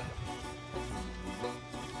 instruments out.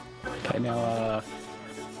 okay. Now,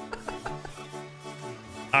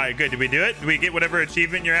 All right, good. Did we do it? Did we get whatever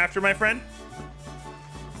achievement you're after, my friend?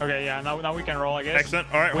 Okay, yeah. Now we can roll, I guess. Excellent.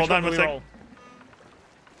 All right, Which hold on one one do we second. roll?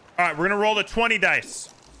 All right, we're gonna roll the 20 dice.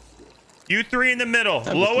 You 3 in the middle.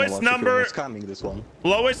 I'm Lowest number. Scamming this one.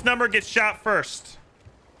 Lowest number gets shot first.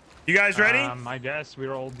 You guys ready? I guess we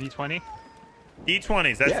roll D20.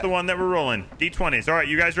 D20s. That's Yeah. the one that we're rolling. D20s. All right,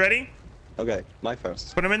 you guys ready? Okay, my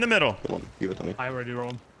first. Put them in the middle. Come on, give it to me. I already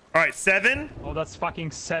rolled. All right, 7. Oh, that's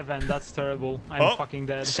fucking 7. That's terrible. I'm Oh. fucking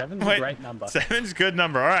dead. 7's a Wait, great number. 7's a good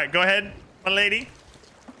number. All right, go ahead, my lady.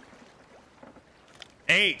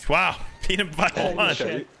 8. Wow, beat him by Oh, 1.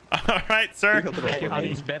 shit. All right, sir. You have to roll for me.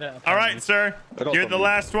 He's better. All right, sir. Roll You're for the me.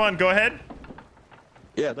 last one. Go ahead.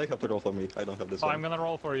 Yeah, they have to roll for me. I don't have this So one. I'm gonna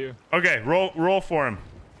roll for you. Okay, roll for him.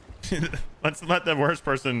 Let's let the worst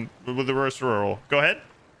person with the worst roll. Go ahead.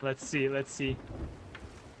 Let's see.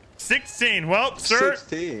 16. Well, sir,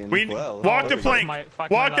 16. we Well, walk the very plank.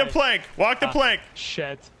 Fuck Walk my the life. plank. Walk the plank.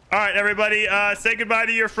 Shit. All right, everybody. Say goodbye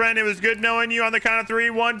to your friend. It was good knowing you. On the count of 3.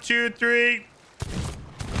 1, 2, 3.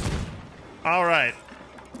 All right.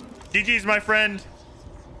 GG's, my friend.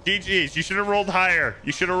 GG's. You should have rolled higher.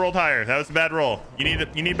 That was a bad roll. You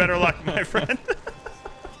need better luck, my friend.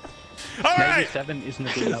 All Maybe right. 7 isn't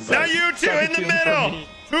a good number. Now you 2 in the 17 for middle. me.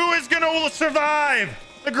 Who is going to survive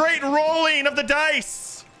the great rolling of the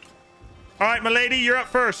dice? All right, my lady, you're up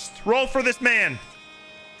first. Roll for this man.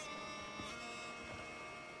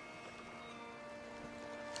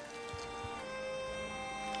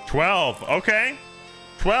 $12. Okay.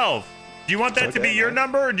 12. Do you want that to be your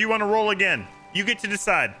number, or do you want to roll again? You get to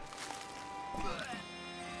decide.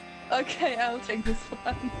 Okay, I'll take this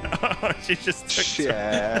one. She just took Shit.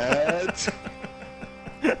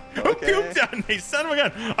 Who puked on me? Son of a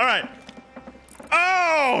gun. All right.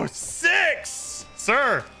 Oh, 6.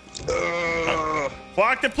 Sir.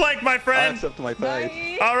 Walk the plank, my I friend. accept my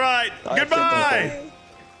fate. All right. I accept my Goodbye. fate.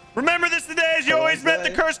 Remember this the days you always met the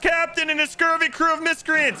cursed captain and his scurvy crew of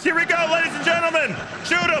miscreants. Here we go, ladies and gentlemen.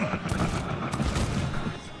 Shoot him.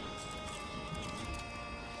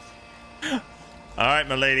 All right,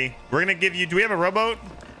 my lady. We're going to give you... Do we have a rowboat?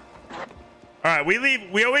 All right,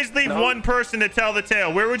 we always leave one person to tell the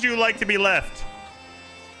tale. Where would you like to be left?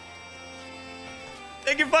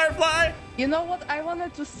 Thank you, Firefly. You know what? I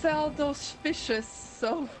wanted to sell those fishes,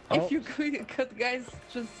 so if you could guys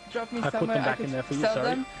just drop me I put somewhere, them I back could in there for you. sell Sorry.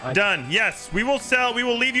 them. Done. Yes, we will sell. We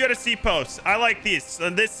will leave you at a sea post. I like these.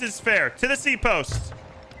 This is fair. To the sea post.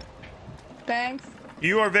 Thanks.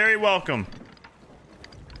 You are very welcome.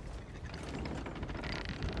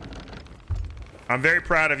 I'm very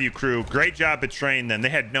proud of you, crew. Great job betraying them. They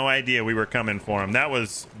had no idea we were coming for them. That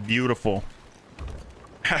was beautiful.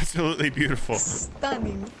 Absolutely beautiful.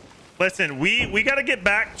 Stunning. Listen, we got to get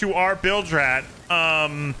back to our bilge rat.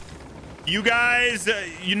 You guys,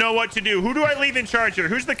 you know what to do. Who do I leave in charge here?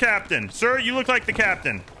 Who's the captain? Sir, you look like the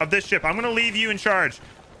captain of this ship. I'm going to leave you in charge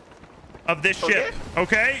of this ship.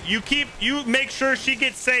 Okay? You make sure she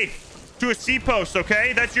gets safe to a sea post,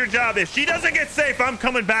 okay? That's your job. If she doesn't get safe, I'm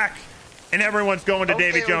coming back. And everyone's going to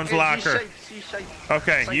Davy Jones' locker. She's safe.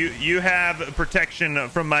 Okay, Safe. you have protection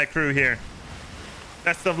from my crew here.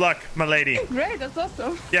 Best of luck, my lady. Great, that's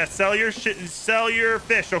awesome. Yeah, sell your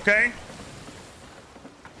fish, okay?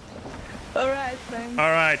 All right, thanks. All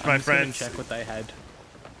right, my I'm just gonna friends. check what they had.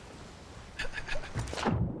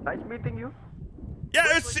 Nice meeting you. Yeah,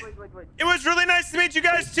 it was really nice to meet you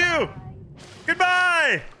guys too.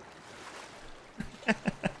 Goodbye.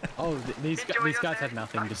 Oh, these guys had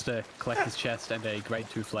nothing, just a collector's chest and a grade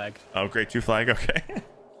 2 flag. Oh, grade 2 flag. Okay.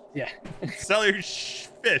 Yeah. Sell your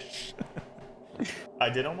fish. I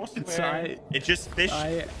did almost swear. It just fish.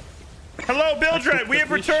 Hello, Bilge Rat. We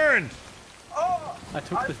have returned. Oh, I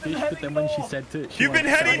took the fish, but then when she said to, you've been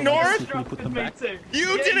heading north.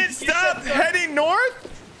 You didn't stop heading north.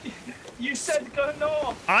 You said go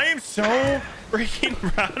north. I am so freaking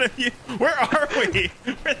proud of you. Where are we?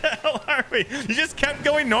 Where the hell are we? You just kept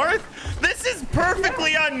going north? This is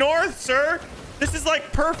perfectly on north, sir. This is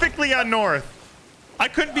like perfectly on north. I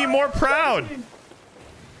couldn't be more proud.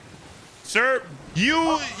 Sir,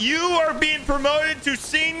 you are being promoted to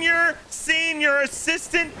senior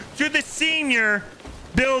assistant to the senior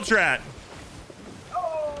Bilge Rat.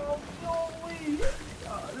 Oh, holy.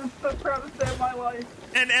 I'm so proud to save my life.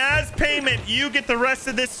 And as payment, you get the rest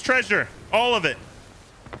of this treasure. All of it.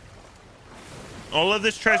 All of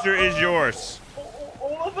this treasure is yours.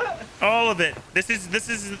 All of it? All of it. This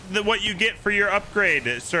is what you get for your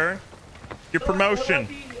upgrade, sir. Your promotion.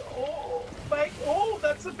 Oh,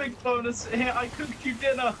 that's a big bonus. Here, I cooked you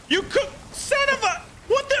dinner. You cooked, son of a...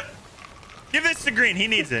 What the... Give this to Green. He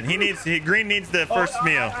needs it. Green needs the first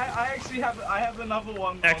meal. I actually have another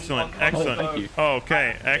one. Excellent. Thank you.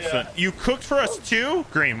 Okay, excellent. Yeah. You cooked for us too,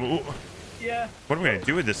 Green. Yeah. What are we gonna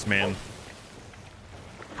do with this man?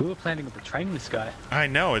 We were planning on betraying this guy. I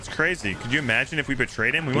know, it's crazy. Could you imagine if we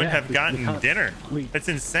betrayed him? We wouldn't have gotten dinner. That's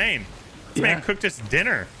insane. This man cooked us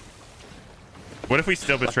dinner. What if we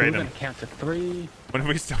still betrayed him? We're gonna count to 3. What if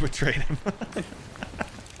we still betrayed him?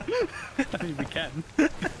 I mean, we can.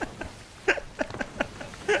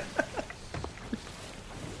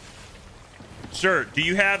 Sir, do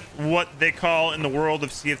you have what they call in the world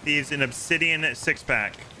of Sea of Thieves an obsidian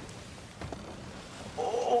 6-pack?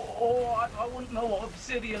 I wouldn't know what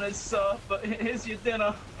obsidian is, sir, but here's your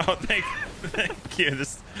dinner. Oh, thank you.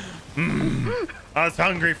 I was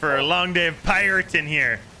hungry for a long day of pirating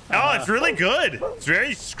here. Oh, it's really good. It's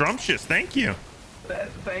very scrumptious. Thank you.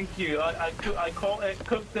 Thank you. I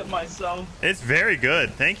cooked it myself. It's very good.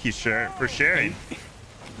 Thank you, sir, for sharing.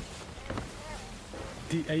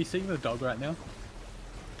 Are you seeing the dog right now?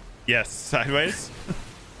 Yes, sideways.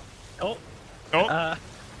 Oh.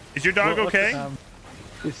 Is your dog okay?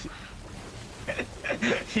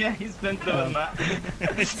 Yeah, he's been doing that.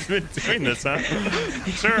 He's been doing this, huh?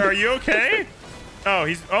 Sir, are you okay? Oh,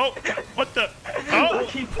 what the? Oh,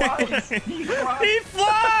 he flies. He flies. He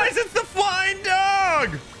flies. It's the flying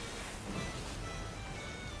dog.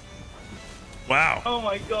 Wow. Oh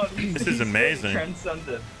my God. This is amazing. Really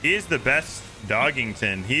transcended. He is the best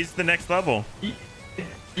Doggington. He's the next level. You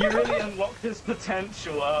really unlocked his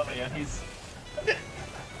potential earlier. He's.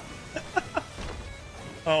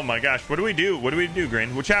 Oh my gosh. What do we do? What do we do,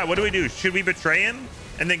 Green? Well, chat, what do we do? Should we betray him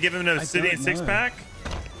and then give him an obsidian 6-pack?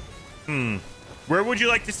 Where would you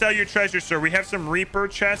like to sell your treasure, sir? We have some Reaper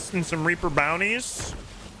chests and some Reaper bounties.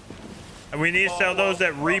 And we need to sell those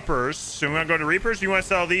at Reapers. So we want to go to Reapers? Or you want to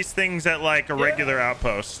sell these things at like a regular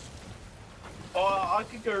outpost? Oh, I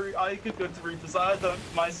could go to Reapers. I don't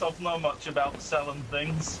myself know much about selling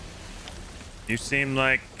things. You seem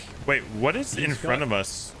like... Wait, what is in front of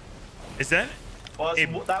us? Is that... Well,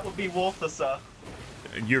 that would be water, sir.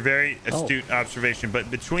 You're very astute observation.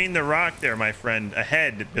 But between the rock there, my friend,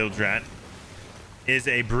 ahead, Bilge Rat, is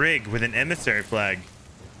a brig with an emissary flag.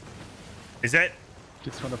 Is that...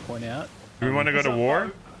 Just want to point out. Do we want to go to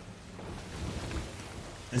war?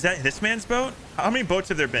 Is that this man's boat? How many boats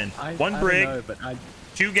have there been? One brig, I don't know, but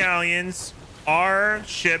 2 galleons, our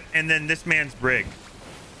ship, and then this man's brig.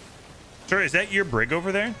 Sir, is that your brig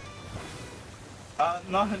over there?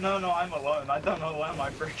 No, I'm alone. I don't know where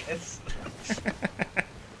my brig is.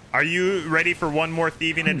 Are you ready for one more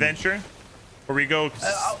thieving adventure? Where we go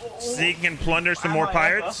seek and plunder some more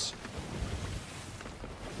pirates?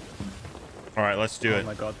 All right, let's do it. Oh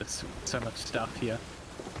my God, there's so much stuff here.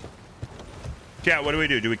 Chat, what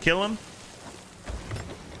do? Do we kill him?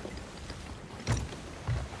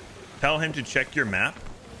 Tell him to check your map.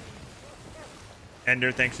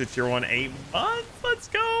 Ender, thanks for tier 1 8 months. Let's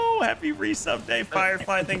go. Happy resub day.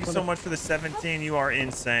 Firefly, thank you so much for the 17. You are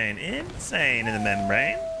insane. Insane in the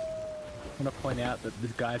membrane. I want to point out that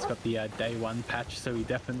this guy's got the day 1 patch, so he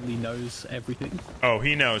definitely knows everything. Oh,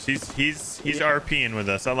 he knows. He's RPing with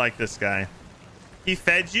us. I like this guy. He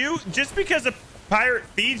fed you? Just because a pirate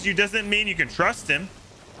feeds you doesn't mean you can trust him.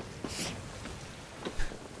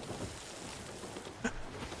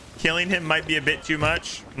 Killing him might be a bit too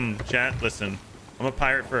much. Chat, listen. I'm a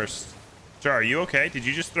pirate first. Sir, are you okay? Did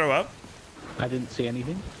you just throw up? I didn't see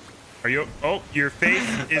anything. Are you... Oh, your face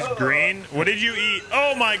is green. What did you eat?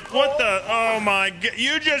 Oh my... What the... Oh my...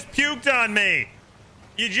 You just puked on me.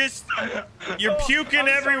 You're puking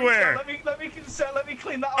everywhere. Let me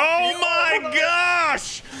clean that up. Oh my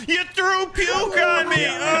gosh! You threw puke on me!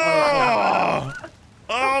 Oh!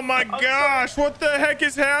 Oh my gosh! What the heck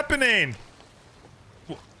is happening?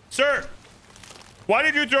 Sir, why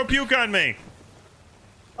did you throw puke on me?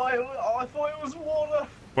 I thought it was water.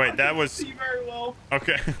 Wait, that was... See very well.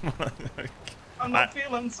 Okay. I'm not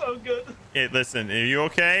feeling so good. Hey, listen, are you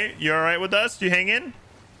okay? You all right with us? Do you hang in?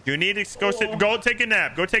 You need to go sit. Go take a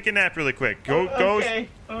nap. Go take a nap really quick. Go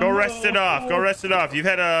rest it off. Go rest it off. You've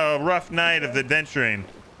had a rough night of adventuring.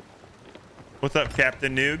 What's up,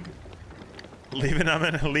 Captain Noog? Leaving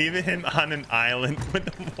him on an island with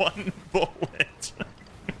one bullet.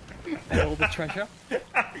 All the treasure?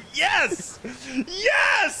 Yes!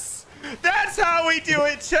 Yes! That's how we do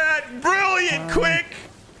it, chat. Brilliant, quick.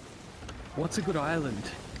 What's a good island?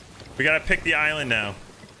 We gotta pick the island now.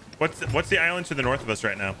 What's the island to the north of us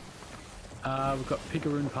right now? We've got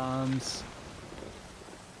Picaroon Palms.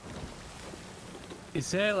 Is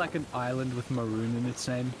there like an island with maroon in its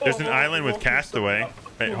name? There's an island with Castaway.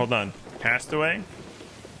 Wait, hold on. Castaway?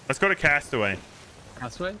 Let's go to Castaway.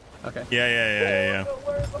 Castaway? Okay. Yeah.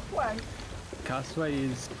 Where's the flank? Castaway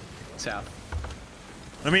is south.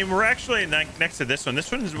 I mean, we're actually next to this one.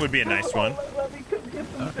 This one would be a nice one.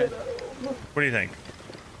 Okay. What do you think?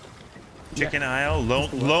 Chicken Isle?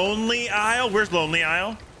 Lonely Isle? Where's Lonely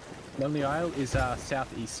Isle? Lonely Isle is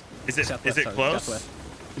southeast. Is it close? Southwest.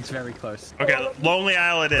 It's very close. Okay, Lonely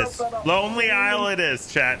Isle it is. Lonely Isle it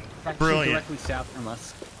is, chat. Brilliant. Directly south from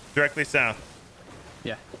us. Directly south.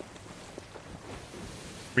 Yeah.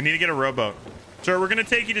 We need to get a rowboat. Sir, we're going to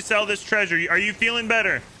take you to sell this treasure. Are you feeling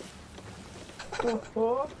better?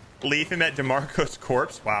 Leave him at DeMarco's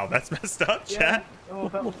corpse? Wow, that's messed up, chat. Oh,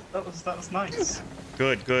 that was nice.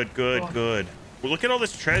 Good. Well, look at all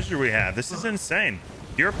this treasure we have. This is insane.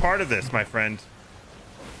 You're a part of this, my friend.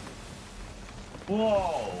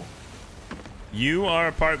 Whoa. You are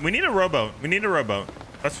a part. We need a rowboat. We're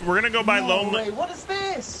gonna go buy Lonely. Wait, what is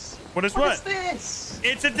this? What is this?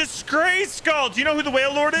 It's a disgrace skull. Do you know who the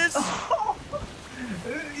whale lord is?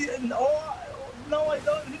 No, I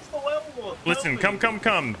don't. Who's the whale lord? Listen, come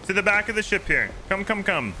to the back of the ship here.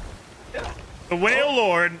 Come. Yeah. The whale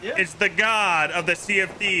lord is the god of the Sea of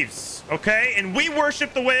Thieves. Okay, and we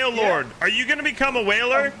worship the whale lord. Are you gonna become a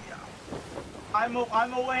whaler? I'm a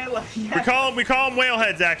whaler. Yeah. We call them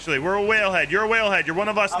whaleheads. Actually, we're a whalehead. You're a whalehead. You're one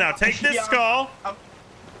of us now. Take this skull,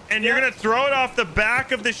 and you're gonna throw it off the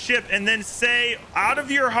back of the ship, and then say out of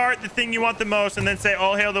your heart the thing you want the most, and then say,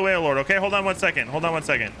 "All hail the whale lord." Okay, hold on one second. I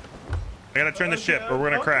gotta turn the ship, or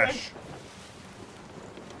we're gonna crash.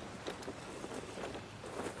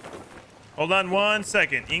 Hold on 1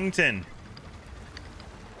 second, Ington.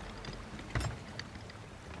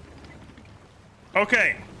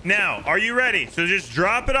 Okay, now, are you ready? So just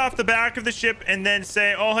drop it off the back of the ship and then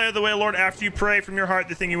say, "Oh, hail the whale lord," after you pray from your heart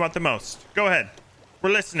the thing you want the most. Go ahead. We're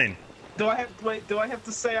listening. Do I have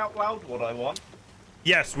to say out loud what I want?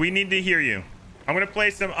 Yes, we need to hear you. I'm gonna play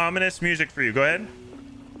some ominous music for you. Go ahead.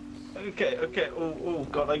 Okay. Oh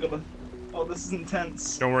God, I gotta... Oh, this is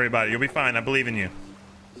intense. Don't worry about it. You'll be fine. I believe in you.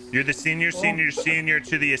 You're the senior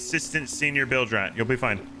to the assistant senior bilge rat. You'll be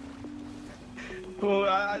fine.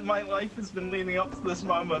 Well, my life has been leading up to this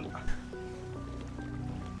moment.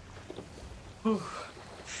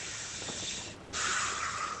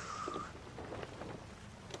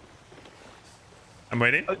 I'm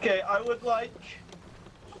waiting. Okay, I would like...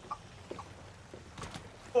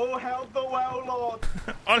 Oh, hail the whale lord.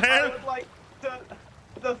 Oh, hail. I would like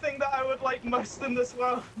the thing that I would like most in this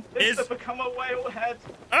world is to become a whalehead.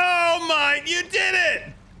 Oh my, you did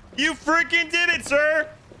it! You freaking did it, sir!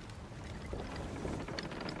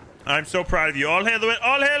 I'm so proud of you. All hail whale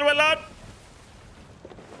lord!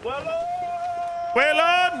 Whale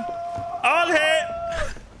lord! All hail!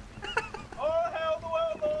 All hail the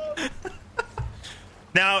whale lord!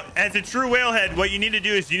 Now, as a true whalehead, what you need to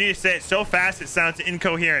do is you need to say it so fast it sounds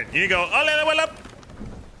incoherent. You need to go, "All hail the whale lord!"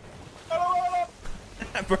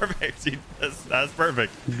 Perfect. That's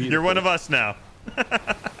perfect. Beautiful. You're one of us now.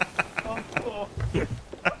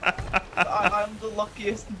 I'm the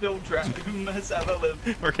luckiest bilge rat who has ever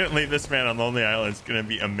lived. We're gonna leave this man on Lonely Island. It's gonna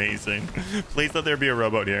be amazing. Please let there be a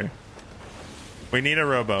rowboat here. We need a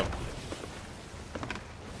rowboat.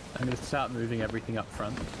 I'm gonna start moving everything up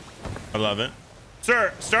front. I love it.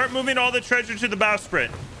 Sir, start moving all the treasure to the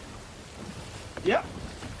bowsprit. Yep.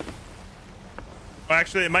 Well,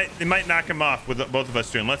 actually, it might knock him off with both of us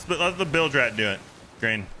doing. Let the bilge rat do it.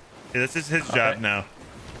 Drain. Yeah, this is his job now.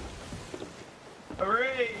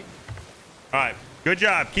 Hooray! All right, good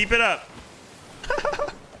job. Keep it up.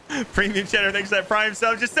 Premium Cheddar, thanks for that Prime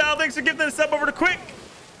sub. Just Sal, thanks for giving that sub over to Quick.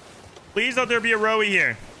 Please let there be a rowie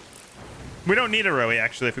here. We don't need a rowie,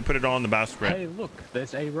 actually, if we put it all in the bowsprit. Hey, look,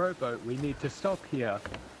 there's a rowboat. We need to stop here.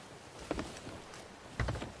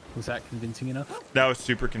 Was that convincing enough? That was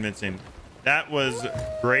super convincing. That was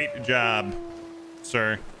great job,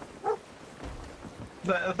 sir.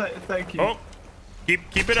 Thank you. Oh,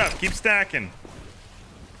 keep it up. Keep stacking.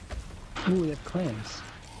 Ooh, we have clams.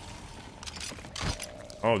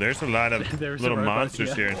 Oh, there's a lot of little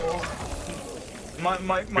monsters here.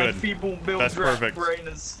 My feeble build rat brain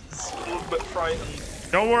is a little bit frightened.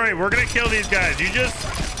 Don't worry, we're gonna kill these guys. You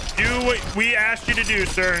just do what we asked you to do,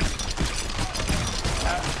 sir.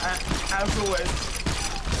 As always.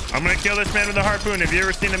 I'm gonna kill this man with a harpoon. Have you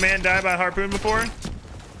ever seen a man die by a harpoon before?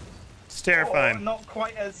 It's terrifying. Oh, not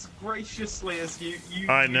quite as graciously as you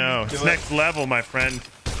I know. It's next level, my friend.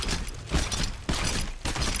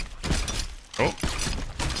 Oh.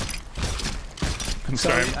 I'm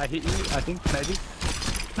sorry. I hit you, I think, maybe.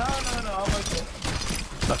 No, I'm okay.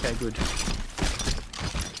 Okay, good.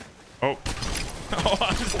 Oh. Oh,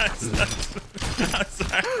 I'm sorry.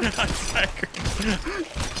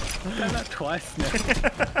 I've done that twice now.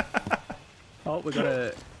 Oh, we got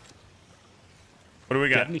a... What do we got? Do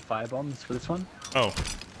you have any fire bombs for this one? Oh.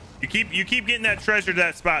 You keep getting that treasure to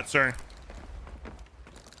that spot, sir.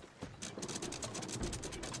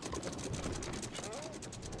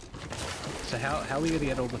 So how are we going to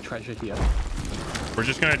get all the treasure here? We're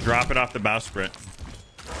just going to drop it off the bowsprit.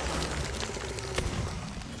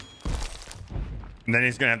 And then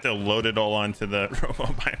he's going to have to load it all onto the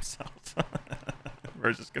robot by himself.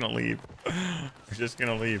 We're just going to leave. We're just going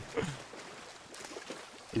to leave.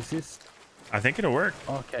 Is this... I think it'll work.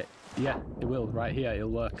 Okay. Yeah, it will. Right here, it'll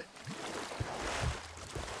work.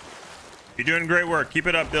 You're doing great work. Keep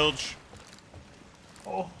it up, Bilge.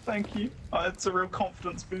 Oh, thank you. It's a real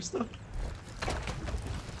confidence booster.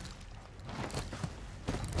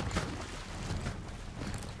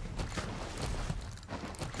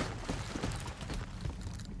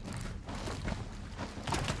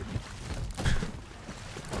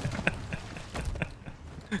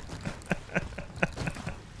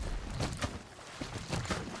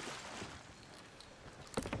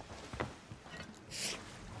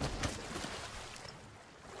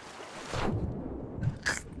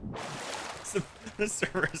 This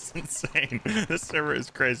server is insane. This server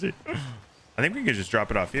is crazy. I think we could just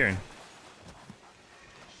drop it off here.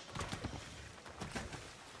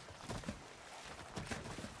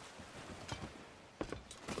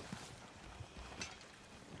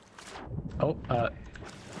 Oh,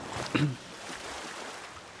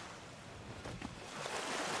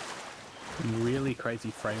 really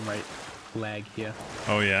crazy frame rate lag here.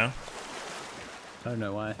 Oh, yeah? I don't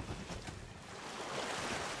know why.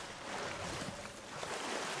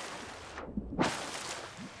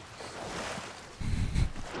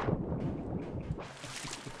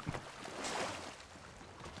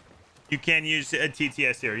 You can use a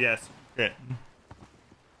TTS here, yes. Good.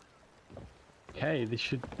 Okay,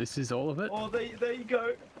 this is all of it. Oh, there you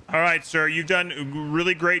go. All right, sir, you've done a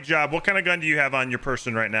really great job. What kind of gun do you have on your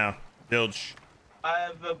person right now, Bilge? I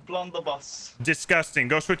have a blunderbuss. Disgusting.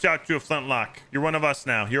 Go switch out to a flintlock. You're one of us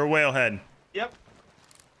now. You're a whalehead. Yep.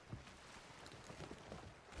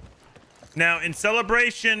 Now, in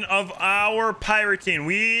celebration of our pirating,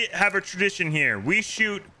 we have a tradition here. We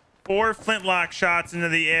shoot 4 flintlock shots into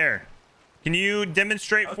the air. Can you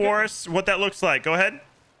demonstrate for us what that looks like? Go ahead.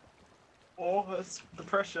 Oh, that's the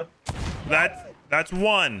pressure. That's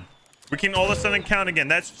 1. We can all of a sudden count again.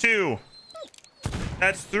 That's 2.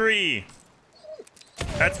 That's 3.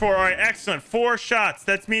 That's 4. All right, excellent. 4 shots.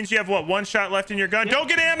 That means you have what? 1 shot left in your gun. Yep. Don't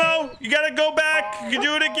get ammo. You gotta go back. You can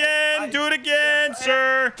do it again. Do it again,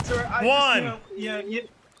 sir. 1.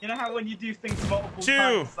 You know how when you do things multiple 2.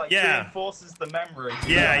 times, like yeah. reinforces the memory.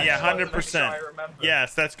 Yeah, 100%.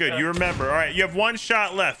 Yes, that's good. You remember. All right, you have 1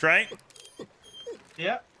 shot left, right?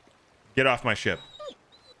 Yeah. Get off my ship.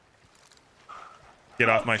 Get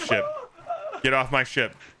off my ship. Get off my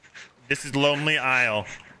ship. This is Lonely Isle.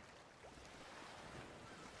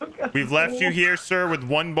 We've left you here, sir, with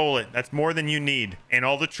 1 bullet. That's more than you need. And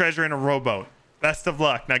all the treasure in a rowboat. Best of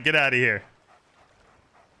luck. Now get out of here.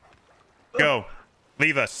 Go.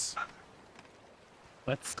 Leave us.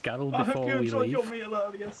 Let's scuttle before we leave.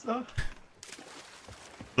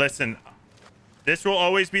 Listen, this will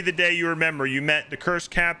always be the day you remember. You met the cursed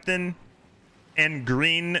captain and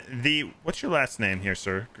Green the... What's your last name here,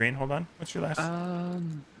 sir? Green, hold on. What's your last...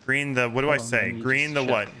 Green the... What do I say? Green the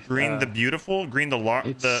what? Green the beautiful? Green the...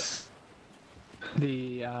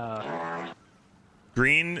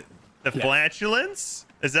 Green the flatulence?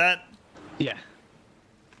 Is that... Yeah.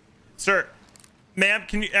 Sir, Ma'am,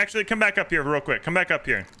 can you actually come back up here real quick? Come back up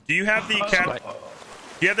here. Do you have the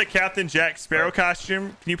Do you have the Captain Jack Sparrow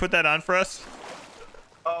costume? Can you put that on for us?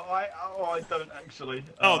 I don't actually.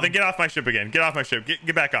 Oh, then get off my ship again. Get off my ship.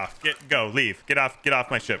 Get back off. Go. Leave. Get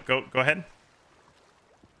off my ship. Go ahead.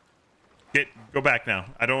 Go back now.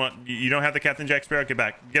 I don't want you. Don't have the Captain Jack Sparrow. Get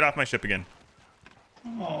back. Get off my ship again.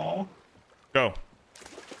 Oh. Go.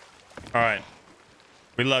 All right.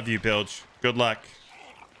 We love you, Bilge. Good luck.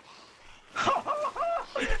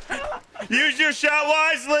 Use your shot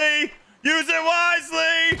wisely. Use it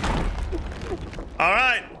wisely. All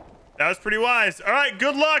right. That was pretty wise. All right.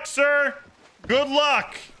 Good luck, sir. Good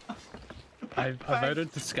luck. I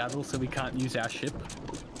voted to scuttle so we can't use our ship.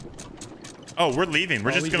 Oh, we're leaving.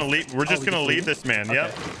 We're just gonna leave. We're just gonna leave this man. Okay.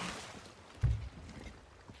 Yep.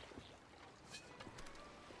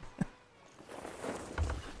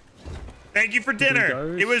 Thank you for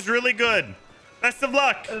dinner. It was really good. Best of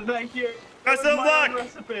luck. Thank you. Best of luck.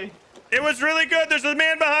 Recipe. It was really good. There's a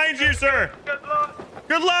man behind you, sir. Good luck.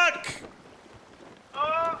 Good luck.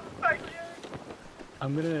 Oh, thank you.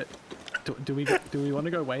 I'm gonna. Do we want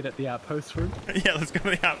to go wait at the outpost room? Yeah, let's go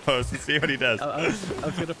to the outpost and see what he does. I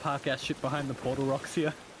was gonna park our ship behind the portal rocks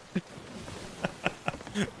here.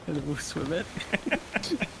 And then we'll swim it.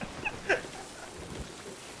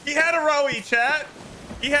 He had a rowie, chat.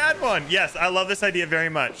 He had one. Yes, I love this idea very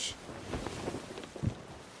much.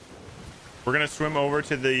 We're gonna swim over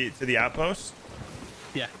to the outpost.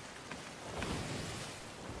 Yeah.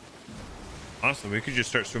 Honestly, we could just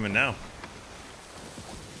start swimming now.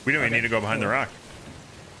 We don't even need to go behind the rock.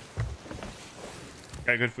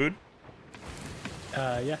 Got good food?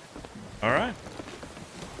 Yeah. All right.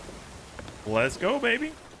 Let's go,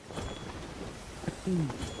 baby.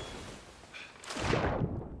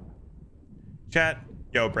 Chat.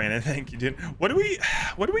 Yo, Brandon, thank you, dude. What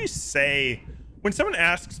do we say when someone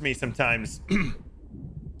asks me sometimes,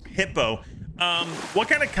 Hitbo, what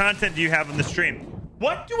kind of content do you have on the stream?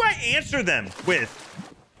 What do I answer them with?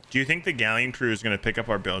 Do you think the galleon crew is going to pick up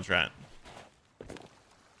our bilge rat?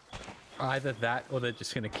 Either that or they're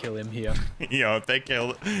just going to kill him here. Yo, if they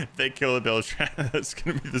kill the bilge rat, that's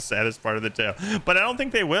going to be the saddest part of the tale. But I don't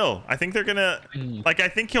think they will. I think they're going to... Like, I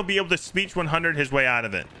think he'll be able to speech 100 his way out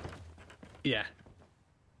of it. Yeah.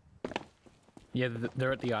 Yeah,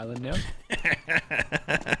 they're at the island now.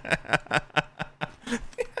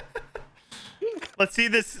 Let's see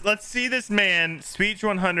this man speech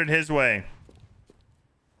 100 his way.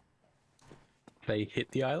 They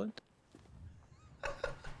hit the island?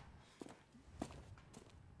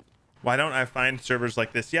 Why don't I find servers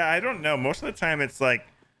like this? Yeah, I don't know. Most of the time it's like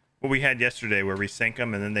what we had yesterday where we sank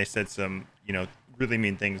them and then they said some, really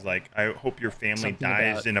mean things like, I hope your family Something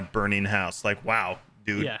dies in a burning house. Like, wow,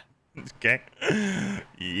 dude. Yeah. Okay.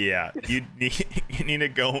 Yeah. You need to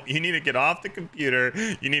go. You need to get off the computer.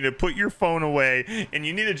 You need to put your phone away and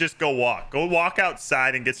you need to just go walk. Go walk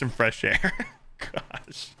outside and get some fresh air.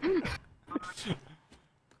 Gosh.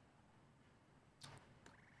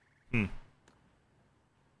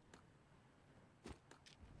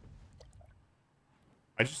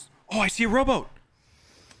 I see a rowboat.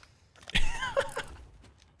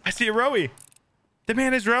 I see a rowie. The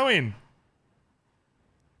man is rowing.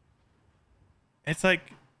 It's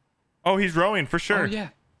like, oh, he's rowing for sure. Oh yeah,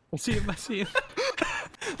 I see him.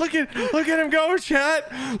 Look at him go,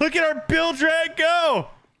 chat. Look at our bilge rat go.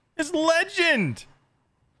 It's legend.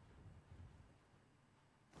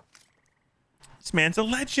 This man's a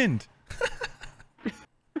legend.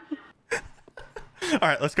 All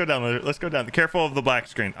right, let's go down. Let's go down. Careful of the black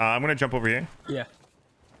screen. I'm gonna jump over here. Yeah.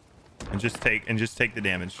 And just take the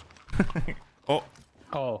damage. Oh.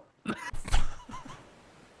 Oh.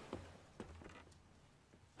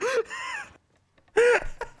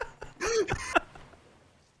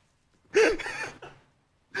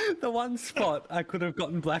 The one spot I could have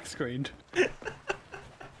gotten black screened.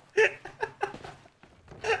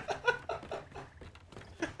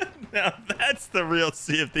 Now that's the real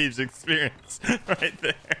Sea of Thieves experience right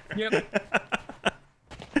there. Yep.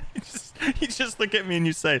 You just look at me and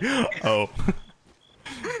you say, oh.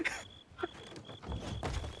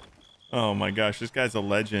 Oh my gosh, this guy's a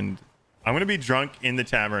legend. I'm going to be drunk in the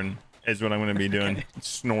tavern is what I'm going to be doing. Okay.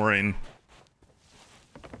 Snoring.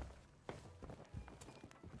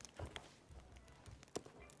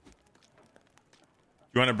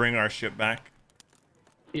 You want to bring our ship back?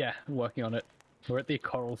 Yeah, I'm working on it. We're at the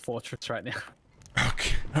Coral Fortress right now.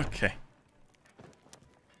 Okay. Okay.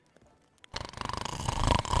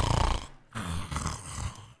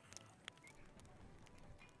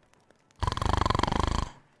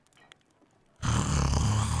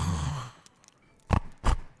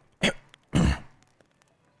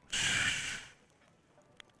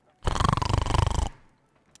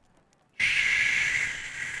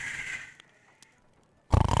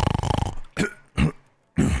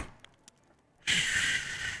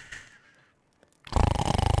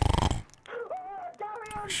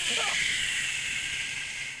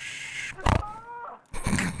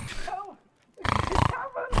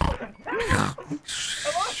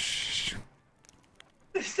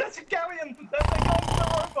 That's a galleon! They're going to the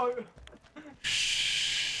rowboat!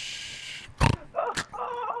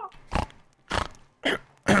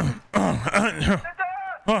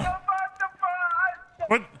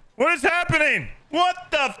 What is happening? What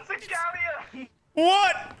the? It's a galleon!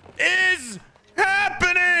 What is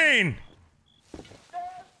happening?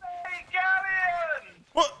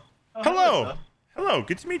 What? Hello. Hello.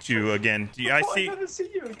 Good to meet you again. I see. I never see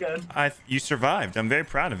you again. You survived. I'm very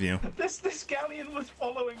proud of you. This galleon was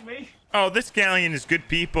following me. Oh, this galleon is good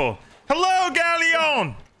people. Hello,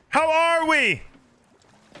 galleon. How are we?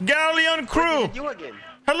 Galleon crew. You again?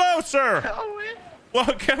 Hello, sir.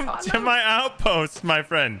 Welcome to my outpost, my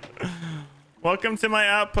friend. Welcome to my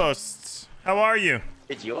outposts. How are you?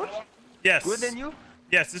 It's yours? Yes. Good than you?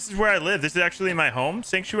 Yes, this is where I live. This is actually my home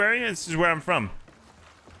sanctuary. This is where I'm from.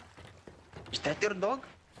 Is that your dog?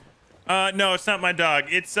 No, it's not my dog.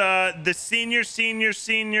 It's the senior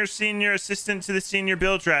assistant to the senior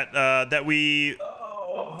bilge rat that we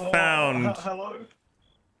found. Hello.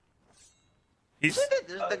 He's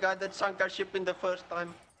This is the guy that sunk our ship in the first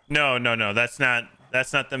time. no. That's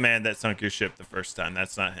not the man that sunk your ship the first time.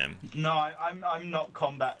 That's not him. No, I'm not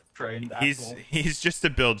combat trained at all. He's just a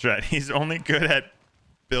bilge rat. He's only good at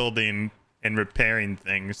building and repairing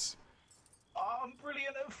things. I'm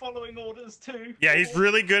brilliant at following orders too. Yeah, he's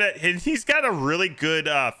really good at. He's got a really good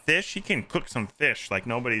fish. He can cook some fish like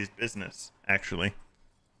nobody's business, actually.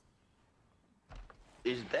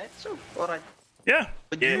 Is that so? All right. Yeah.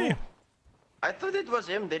 But Yeah. I thought it was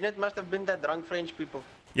him. Then it must have been that drunk French people.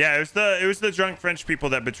 Yeah, it was the drunk French people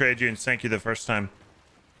that betrayed you and sank you the first time.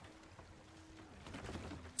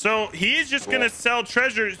 So he's just gonna sell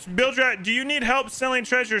treasures. Bilge rat, do you need help selling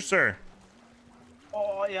treasure, sir?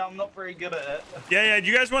 Oh yeah, I'm not very good at it. Yeah. Do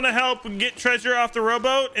you guys want to help get treasure off the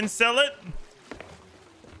rowboat and sell it?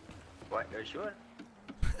 What? You're sure?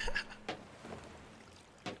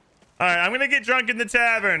 All right, I'm gonna get drunk in the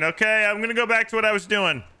tavern. Okay, I'm gonna go back to what I was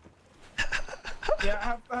doing.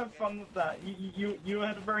 Yeah, have fun with that. You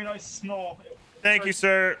had a very nice snore. Thank you,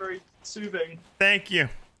 sir. Very soothing. Thank you.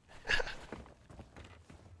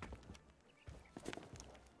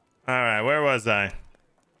 All right, where was I?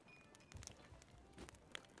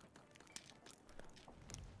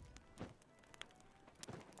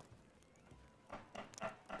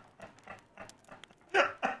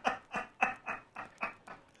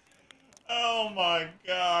 Oh my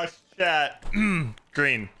gosh, chat.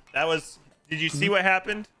 Green. That was. Did you see what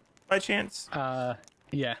happened by chance?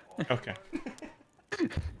 Yeah. Okay.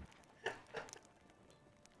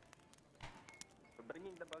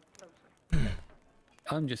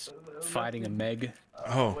 I'm just fighting a Meg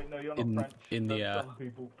Oh. Wait, no, you're not French. in the That's other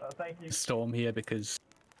people. Thank you. storm here because,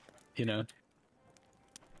 you know.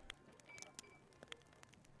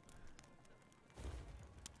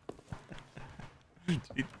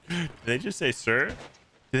 Did they just say, sir?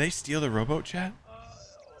 Did they steal the rowboat, chat?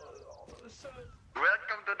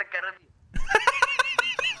 Welcome to the Caribbean.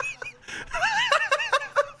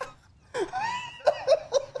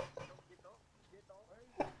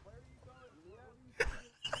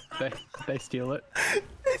 They steal it.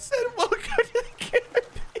 They said, welcome to the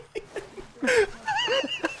Caribbean.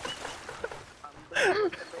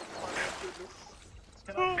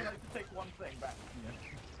 Can I take one thing back?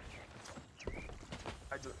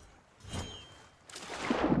 I do.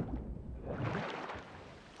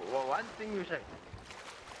 Well, one thing you say.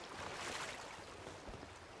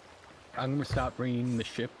 I'm gonna start bringing the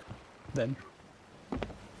ship, then.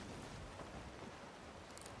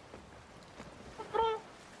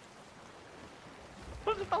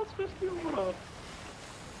 Was het als verstiel, bro?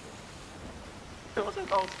 Was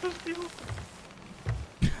het als verstiel?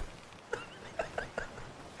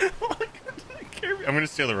 I'm gonna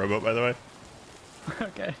steal the rowboat, by the way.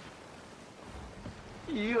 Okay.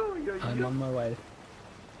 Yo. I'm on my way.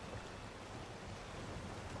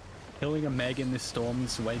 Killing a Meg in this storm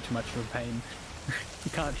is way too much of a pain.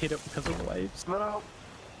 You can't hit it because of the waves. Bro,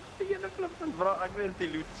 ik ben een flippend, bro. Ik ben te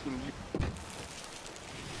loot zien.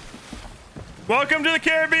 Welcome to the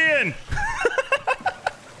Caribbean.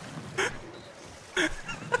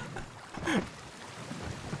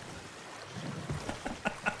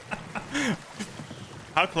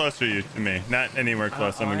 How close are you to me? Not anywhere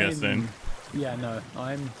close, I'm guessing. Yeah, no.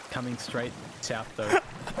 I'm coming straight south, though.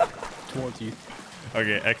 Towards you.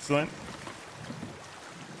 Okay, excellent.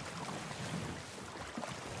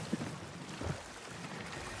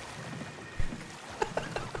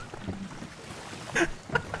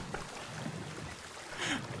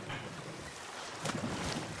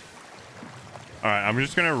 All right, I'm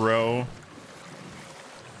just gonna row,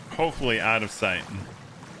 hopefully out of sight.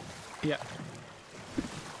 Yeah.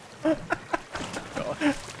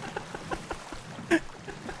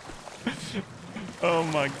 Oh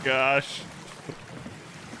my gosh.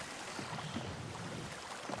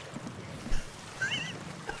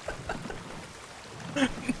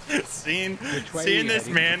 seeing this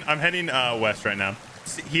man, I'm heading west right now.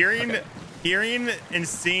 Hearing and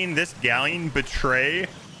seeing this galleon betray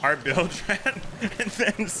our bilge rat and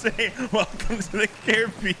then say welcome to the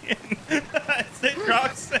Caribbean as it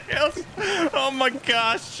drops sails. Oh my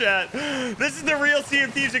gosh, chat. This is the real Sea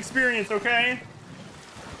of Thieves experience, okay?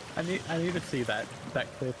 I need to see that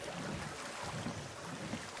clip.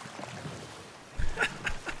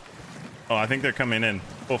 Oh, I think they're coming in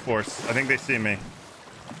full force. I think they see me.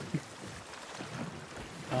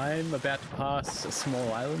 I'm about to pass a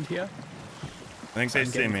small island here. I think they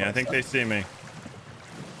see me. I think they see me.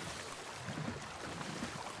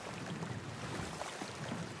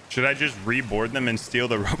 Should I just reboard them and steal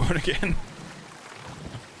the rowboat again?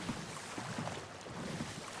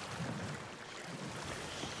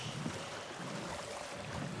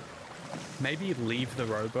 Maybe leave the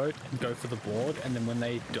rowboat and go for the board, and then when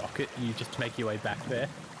they dock it, you just make your way back there.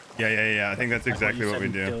 Yeah. I think that's exactly what we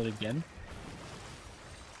do. Steal it again.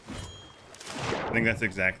 I think that's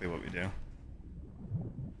exactly what we do.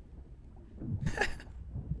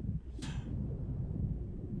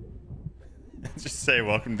 Just say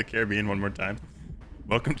welcome to the Caribbean one more time.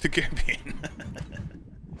 Welcome to the Caribbean.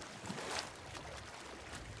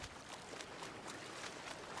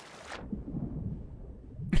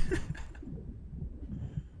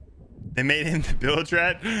 They made him the bilge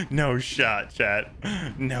rat? No shot, chat.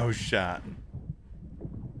 No shot.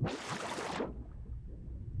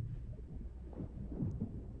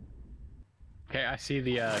 Okay, I see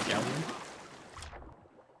the galleon.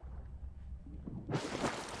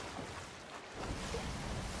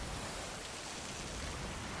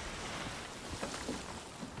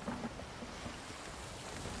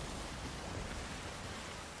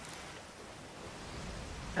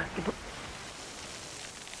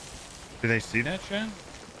 Do they see that, chat?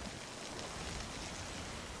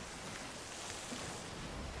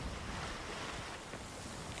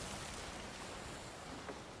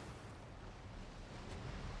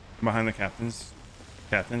 Behind the captain's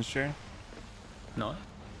chair? No.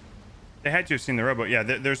 They had to have seen the rowboat. Yeah,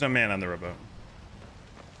 there's no man on the rowboat.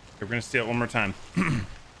 We're gonna steal it one more time.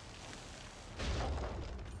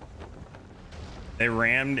 They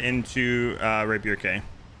rammed into Rapier Cay.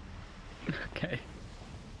 Okay.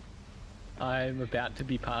 I'm about to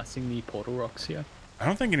be passing the portal rocks here. I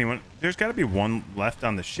don't think anyone... There's got to be one left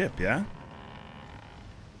on the ship, yeah?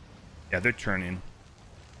 Yeah, they're churning.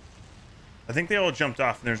 I think they all jumped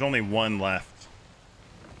off and there's only one left.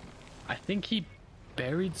 I think he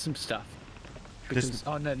buried some stuff. Because...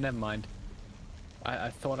 Oh, no, never mind. I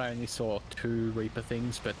thought I only saw 2 Reaper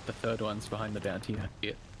things, but the third one's behind the bounty.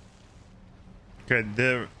 Yeah. Okay,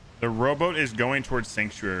 the rowboat is going towards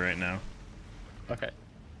Sanctuary right now. Okay.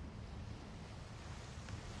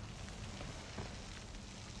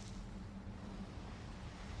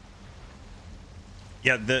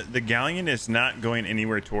 Yeah, the galleon is not going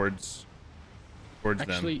anywhere towards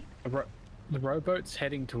Actually, them. The rowboat's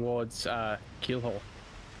heading towards Keelhaul.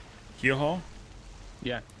 Keelhaul?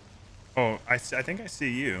 Yeah. Oh, I think I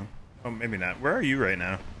see you. Oh, maybe not. Where are you right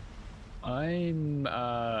now? I'm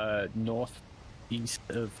northeast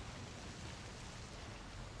of...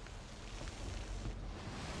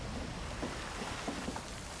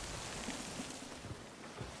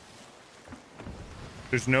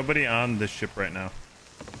 There's nobody on the ship right now.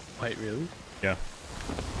 Wait, really? Yeah.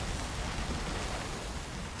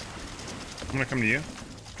 I'm gonna come to you.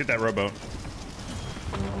 Get that rowboat.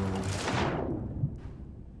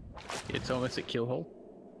 It's almost at Keelhaul.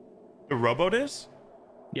 The rowboat is?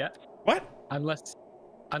 Yeah. What? Unless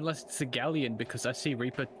it's a galleon, because I see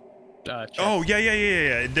Reaper chest. Oh,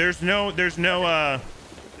 yeah. There's no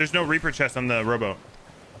Reaper chest on the rowboat.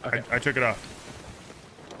 Okay. I took it off.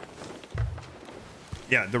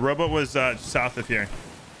 Yeah, the rowboat was south of here.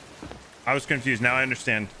 I was confused. Now I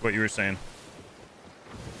understand what you were saying.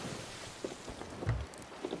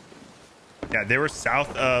 Yeah, they were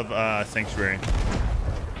south of Sanctuary.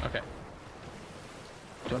 Okay.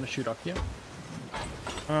 Do you want to shoot off here?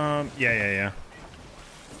 Yeah.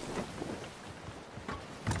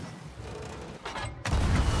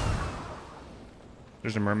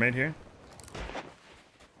 There's a mermaid here.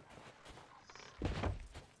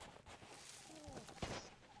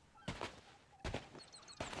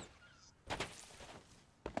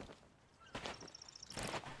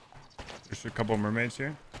 There's a couple mermaids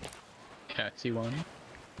here. Okay, I see one.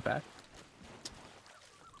 Back.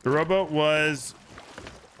 The rowboat was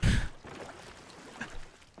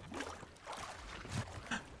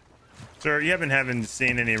Sir, you haven't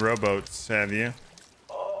seen any rowboats, have you?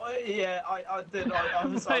 Oh, yeah, I did. I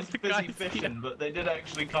was busy fishing, but they did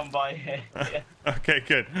actually come by here. Yeah. Okay,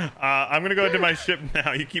 good. I'm gonna go into my ship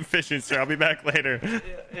now. You keep fishing, sir. I'll be back later.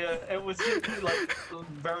 Yeah, it was like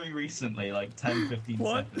very recently, like 10, 15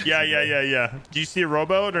 seconds. Yeah. Do you see a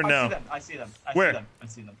rowboat or no? I see them. Where? I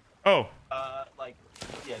see them. Oh. Like,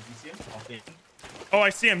 yeah, do you see them? Oh,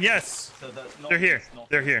 I see them. Yes. So they're here.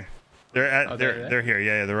 They're here. They're here.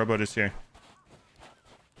 Yeah, the rowboat is here.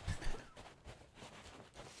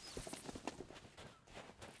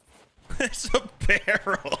 There's a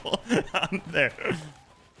barrel on there.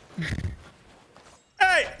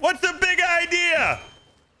 Hey, what's the big idea?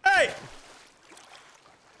 Hey!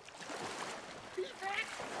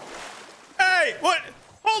 Hey, what?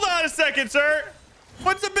 Hold on a second, sir.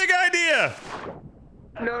 What's the big idea?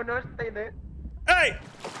 No, stay there. Hey!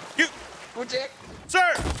 You... Jack.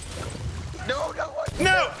 Sir! No.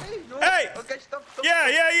 Hey! Okay, stop.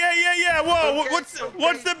 Yeah. Whoa, Okay,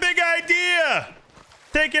 what's the big idea?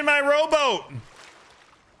 Taking my rowboat.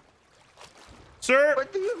 Sir?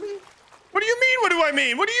 What do you mean? What do you mean? What do I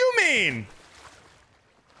mean? What do you mean?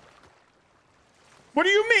 What do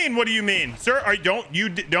you mean? What do you mean? Sir, don't you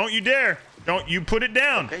dare. Don't you put it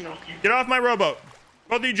down. Okay. Get off my rowboat.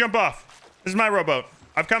 Both of you jump off. This is my rowboat.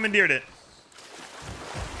 I've commandeered it.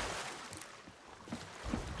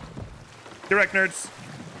 Direct, nerds.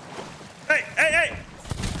 Hey.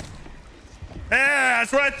 Yeah,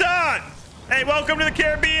 that's what I thought. Hey, welcome to the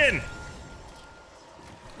Caribbean.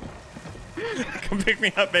 Come pick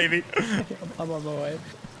me up, baby. I'm on my way.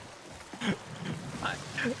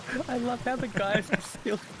 I love how the guys are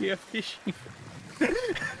still here fishing.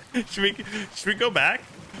 Should we go back?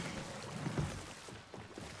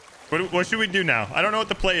 What should we do now? I don't know what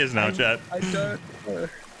the play is now, chat. I don't know.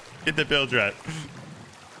 Get the bilge rat.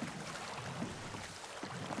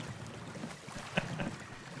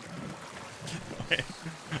 Wait,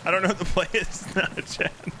 I don't know what the play is now,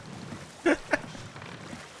 chat.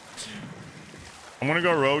 I'm gonna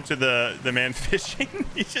go row to the man fishing.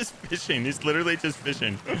 He's just fishing. He's literally just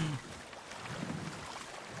fishing. You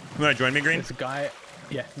wanna join me, Green? There's a guy.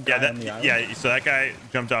 Yeah. Yeah. So that guy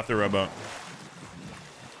jumped off the rowboat.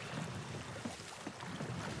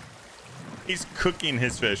 He's cooking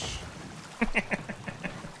his fish.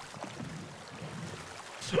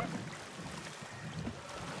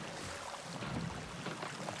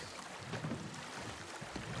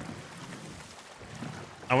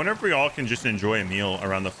 I wonder if we all can just enjoy a meal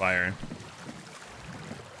around the fire.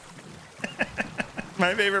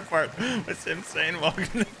 My favorite part was him saying, "Welcome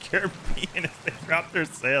to the Caribbean," as they dropped their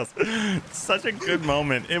sails. Such a good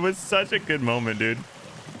moment. It was such a good moment, dude.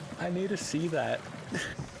 I need to see that.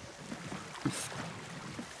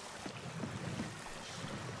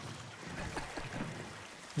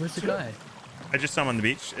 Where's the guy? I just saw him on the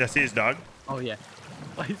beach. I see his dog. Oh, yeah.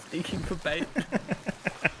 Oh, he's sneaking for bait.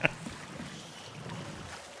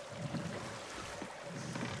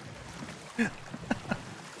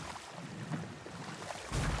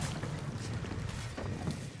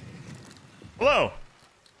 Hello.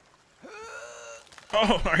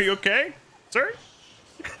 Oh, are you okay, sir?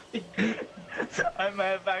 I may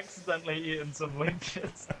have accidentally eaten some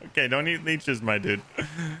leeches. Okay, don't eat leeches, my dude.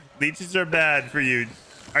 Leeches are bad for you.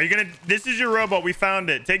 Are you gonna... This is your rowboat. We found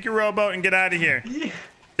it. Take your rowboat and get out of here. Yeah.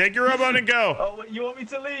 Take your rowboat and go. Oh, you want me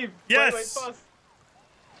to leave? Yes. Wait, first.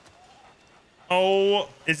 Oh,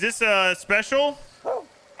 is this a special?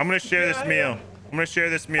 I'm gonna share this meal. I'm gonna share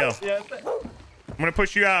this meal. Yeah. I'm gonna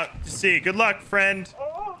push you out to sea. Good luck, friend.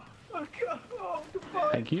 Oh, okay. Oh,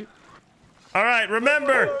 goodbye. Thank you. All right,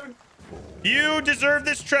 remember, you deserve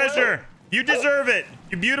this treasure. You deserve it.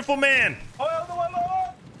 You beautiful man. All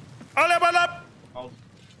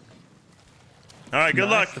right, good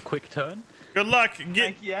luck. A quick turn. Good luck.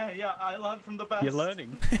 Yeah, I learned from the best. You're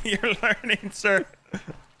learning. You're learning, sir.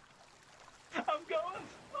 I'm going.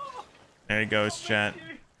 Oh, there he goes, chat.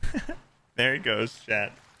 There he goes,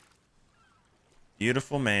 chat.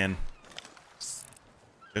 Beautiful man.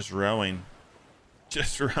 Just rowing.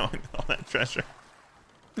 Just rowing all that treasure.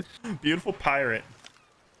 Beautiful pirate.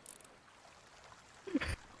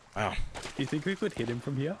 Wow. Do you think we could hit him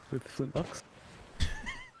from here with flintlocks?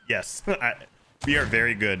 Yes. We are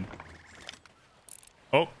very good.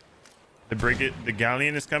 Oh. The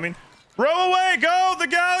galleon is coming. Row away! Go! The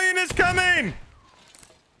galleon is coming!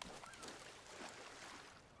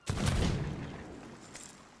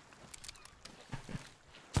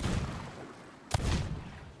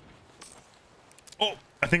 Oh,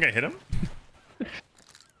 I think I hit him.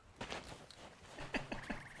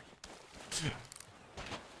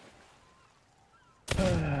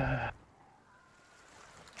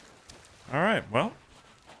 right. Well,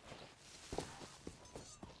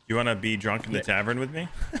 you want to be drunk in the tavern with me?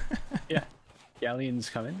 Yeah. Galleon's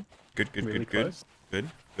coming. Good.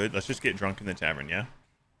 Let's just get drunk in the tavern, yeah?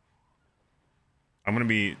 I'm going to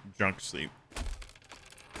be drunk to sleep.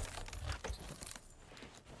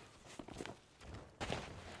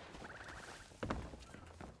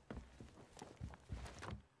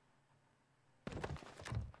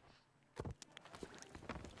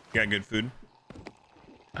 You got good food?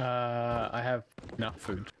 I have enough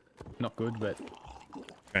food. Not good, but...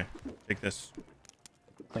 Okay, take this.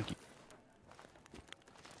 Thank you.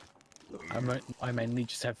 I mainly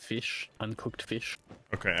just have fish, uncooked fish.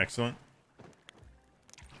 Okay, excellent.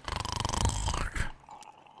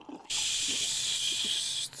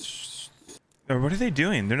 What are they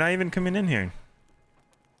doing? They're not even coming in here.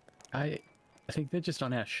 I think they're just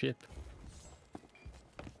on our ship.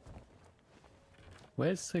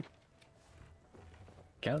 Where's the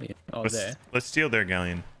galleon? Oh, there. Let's steal their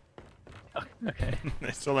galleon. Oh, okay.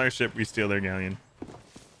 They stole our ship, we steal their galleon.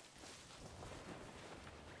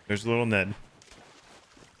 There's little Ned.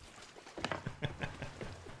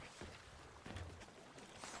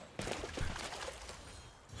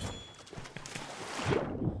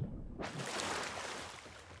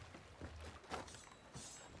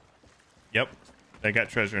 Yep, they got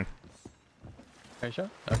treasure. Treasure?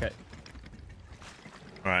 Okay.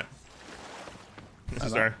 All right.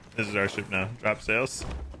 This is our ship now. Drop sails.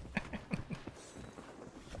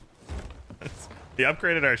 We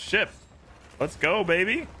upgraded our ship. Let's go,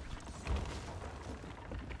 baby.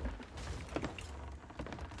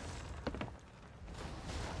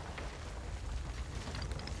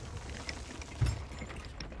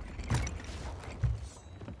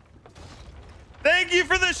 Thank you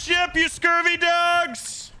for the ship, you scurvy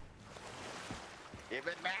dogs. Give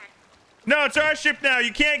it back. No, it's our ship now.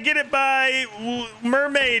 You can't get it by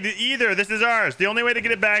mermaid either. This is ours. The only way to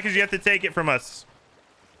get it back is you have to take it from us.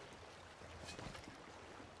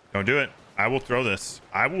 Don't do it. I will throw this.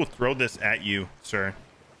 I will throw this at you, sir.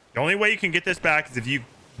 The only way you can get this back is if you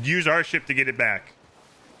use our ship to get it back.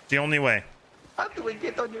 It's the only way. How do we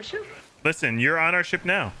get on your ship? Listen, you're on our ship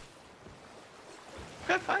now.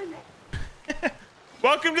 Okay, fine.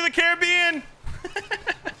 Welcome to the Caribbean.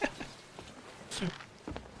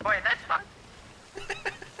 Boy, that's fun.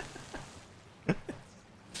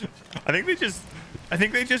 I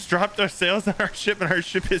think they just dropped our sails on our ship, and our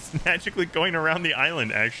ship is magically going around the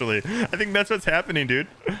island, actually. I think that's what's happening, dude.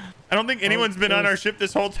 I don't think anyone's been on our ship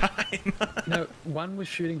this whole time. No, one was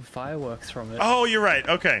shooting fireworks from it. Oh, you're right.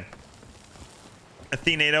 Okay.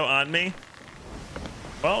 Athenado on me.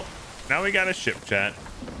 Well, now we got a ship, chat.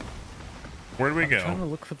 Where do we go? I'm trying to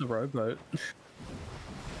look for the rowboat.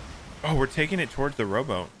 Oh, we're taking it towards the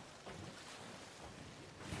rowboat.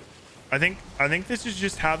 I think this is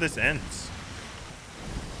just how this ends.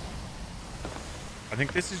 I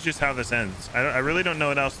think this is just how this ends. I really don't know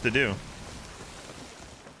what else to do.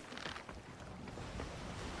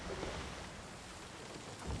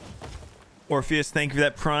 Orpheus, thank you for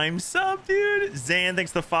that prime sub, dude. Zan,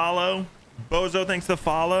 thanks to follow. Bozo, thanks to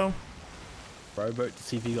follow. Rowboat to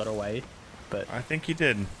see if he got away, but I think he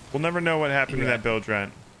did. We'll never know what happened to that bilge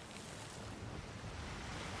rat.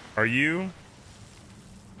 Are you?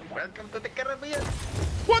 Welcome to the Caribbean.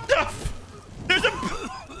 What the? There's a.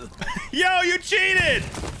 Yo, you cheated!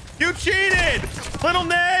 You cheated, little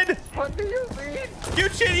Ned. What do you mean? You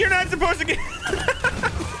cheated. You're not supposed to get.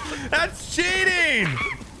 That's cheating.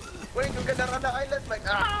 Wait, you're gonna run the island like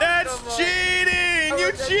That's cheating!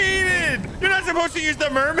 You cheated! You're not supposed to use the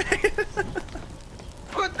mermaid!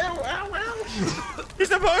 What the hell? You're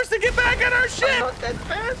supposed to get back on our ship! I'm not that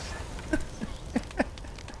fast!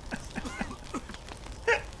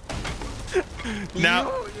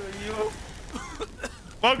 Now,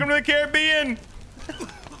 welcome to the Caribbean!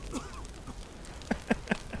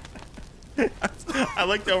 I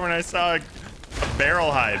looked over and I saw a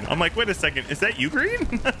barrel hide. I'm like, wait a second, is that you,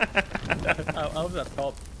 Green? I was at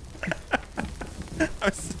top. I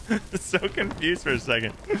was so confused for a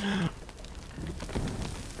second.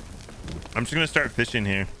 I'm just gonna start fishing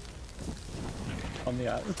here. On the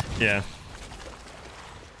island? Yeah.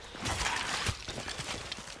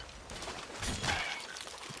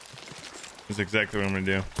 That's exactly what I'm gonna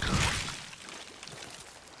do.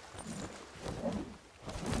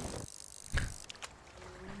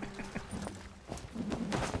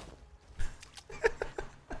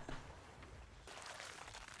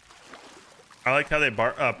 I like how they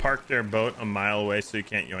park their boat a mile away so you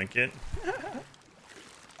can't yoink it.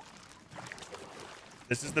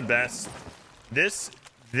 This is the best. This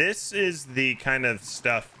is the kind of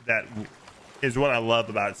stuff that is what I love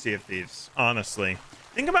about Sea of Thieves, honestly.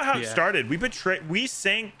 Think about how it started. We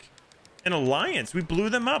sank an alliance. We blew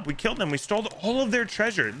them up. We killed them. We stole all of their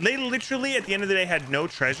treasure. They literally, at the end of the day, had no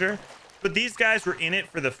treasure. But these guys were in it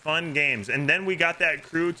for the fun games. And then we got that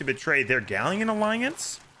crew to betray their galleon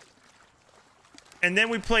alliance. And then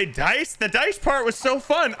we played dice. The dice part was so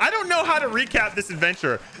fun. I don't know how to recap this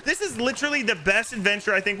adventure. This is literally the best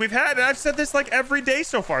adventure I think we've had. And I've said this like every day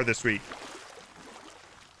so far this week.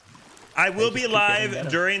 I will be live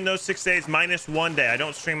during those 6 days minus 1 day. I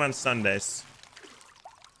don't stream on Sundays.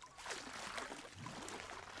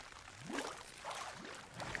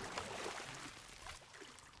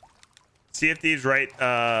 Sea of Thieves right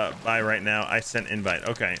by right now. I sent invite.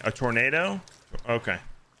 Okay. A tornado? Okay.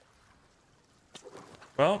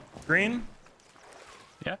 Well, Green.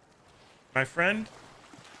 Yeah. My friend.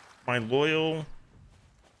 My loyal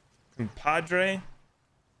compadre.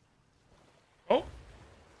 Oh.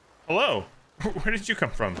 Hello. Where did you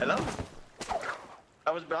come from? Hello.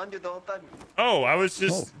 I was behind you the whole time. Oh, I was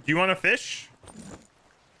just... Do you want to fish?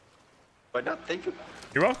 Why not? Thank you.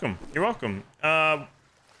 You're welcome. You're welcome.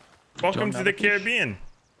 Welcome to the Caribbean.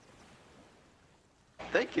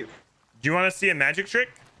 Thank you. Do you want to see a magic trick?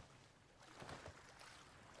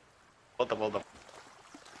 Hold up.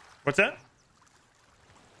 What's that?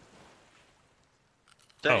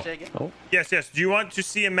 Say again? Oh. Yes. Do you want to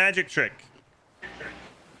see a magic trick?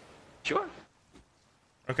 Sure.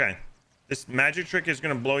 Okay. This magic trick is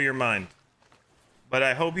going to blow your mind. But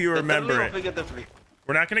I hope you remember it.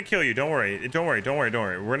 We're not going to kill you. Don't worry. Don't worry.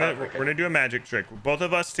 We're gonna do a magic trick. Both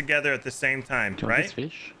of us together at the same time, Do you right? want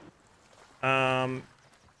this fish?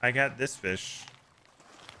 I got this fish.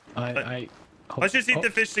 Let's just eat the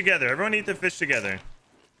fish together. Everyone eat the fish together.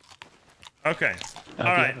 Okay. All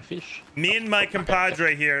right. Do you have a fish? Me and my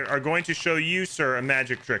compadre here are going to show you, sir, a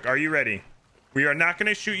magic trick. Are you ready? We are not going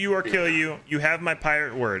to shoot you or kill you. You have my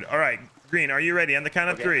pirate word. All right. Green, are you ready? On the count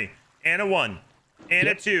of 3. And a 1. And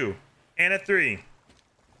a 2. And a 3.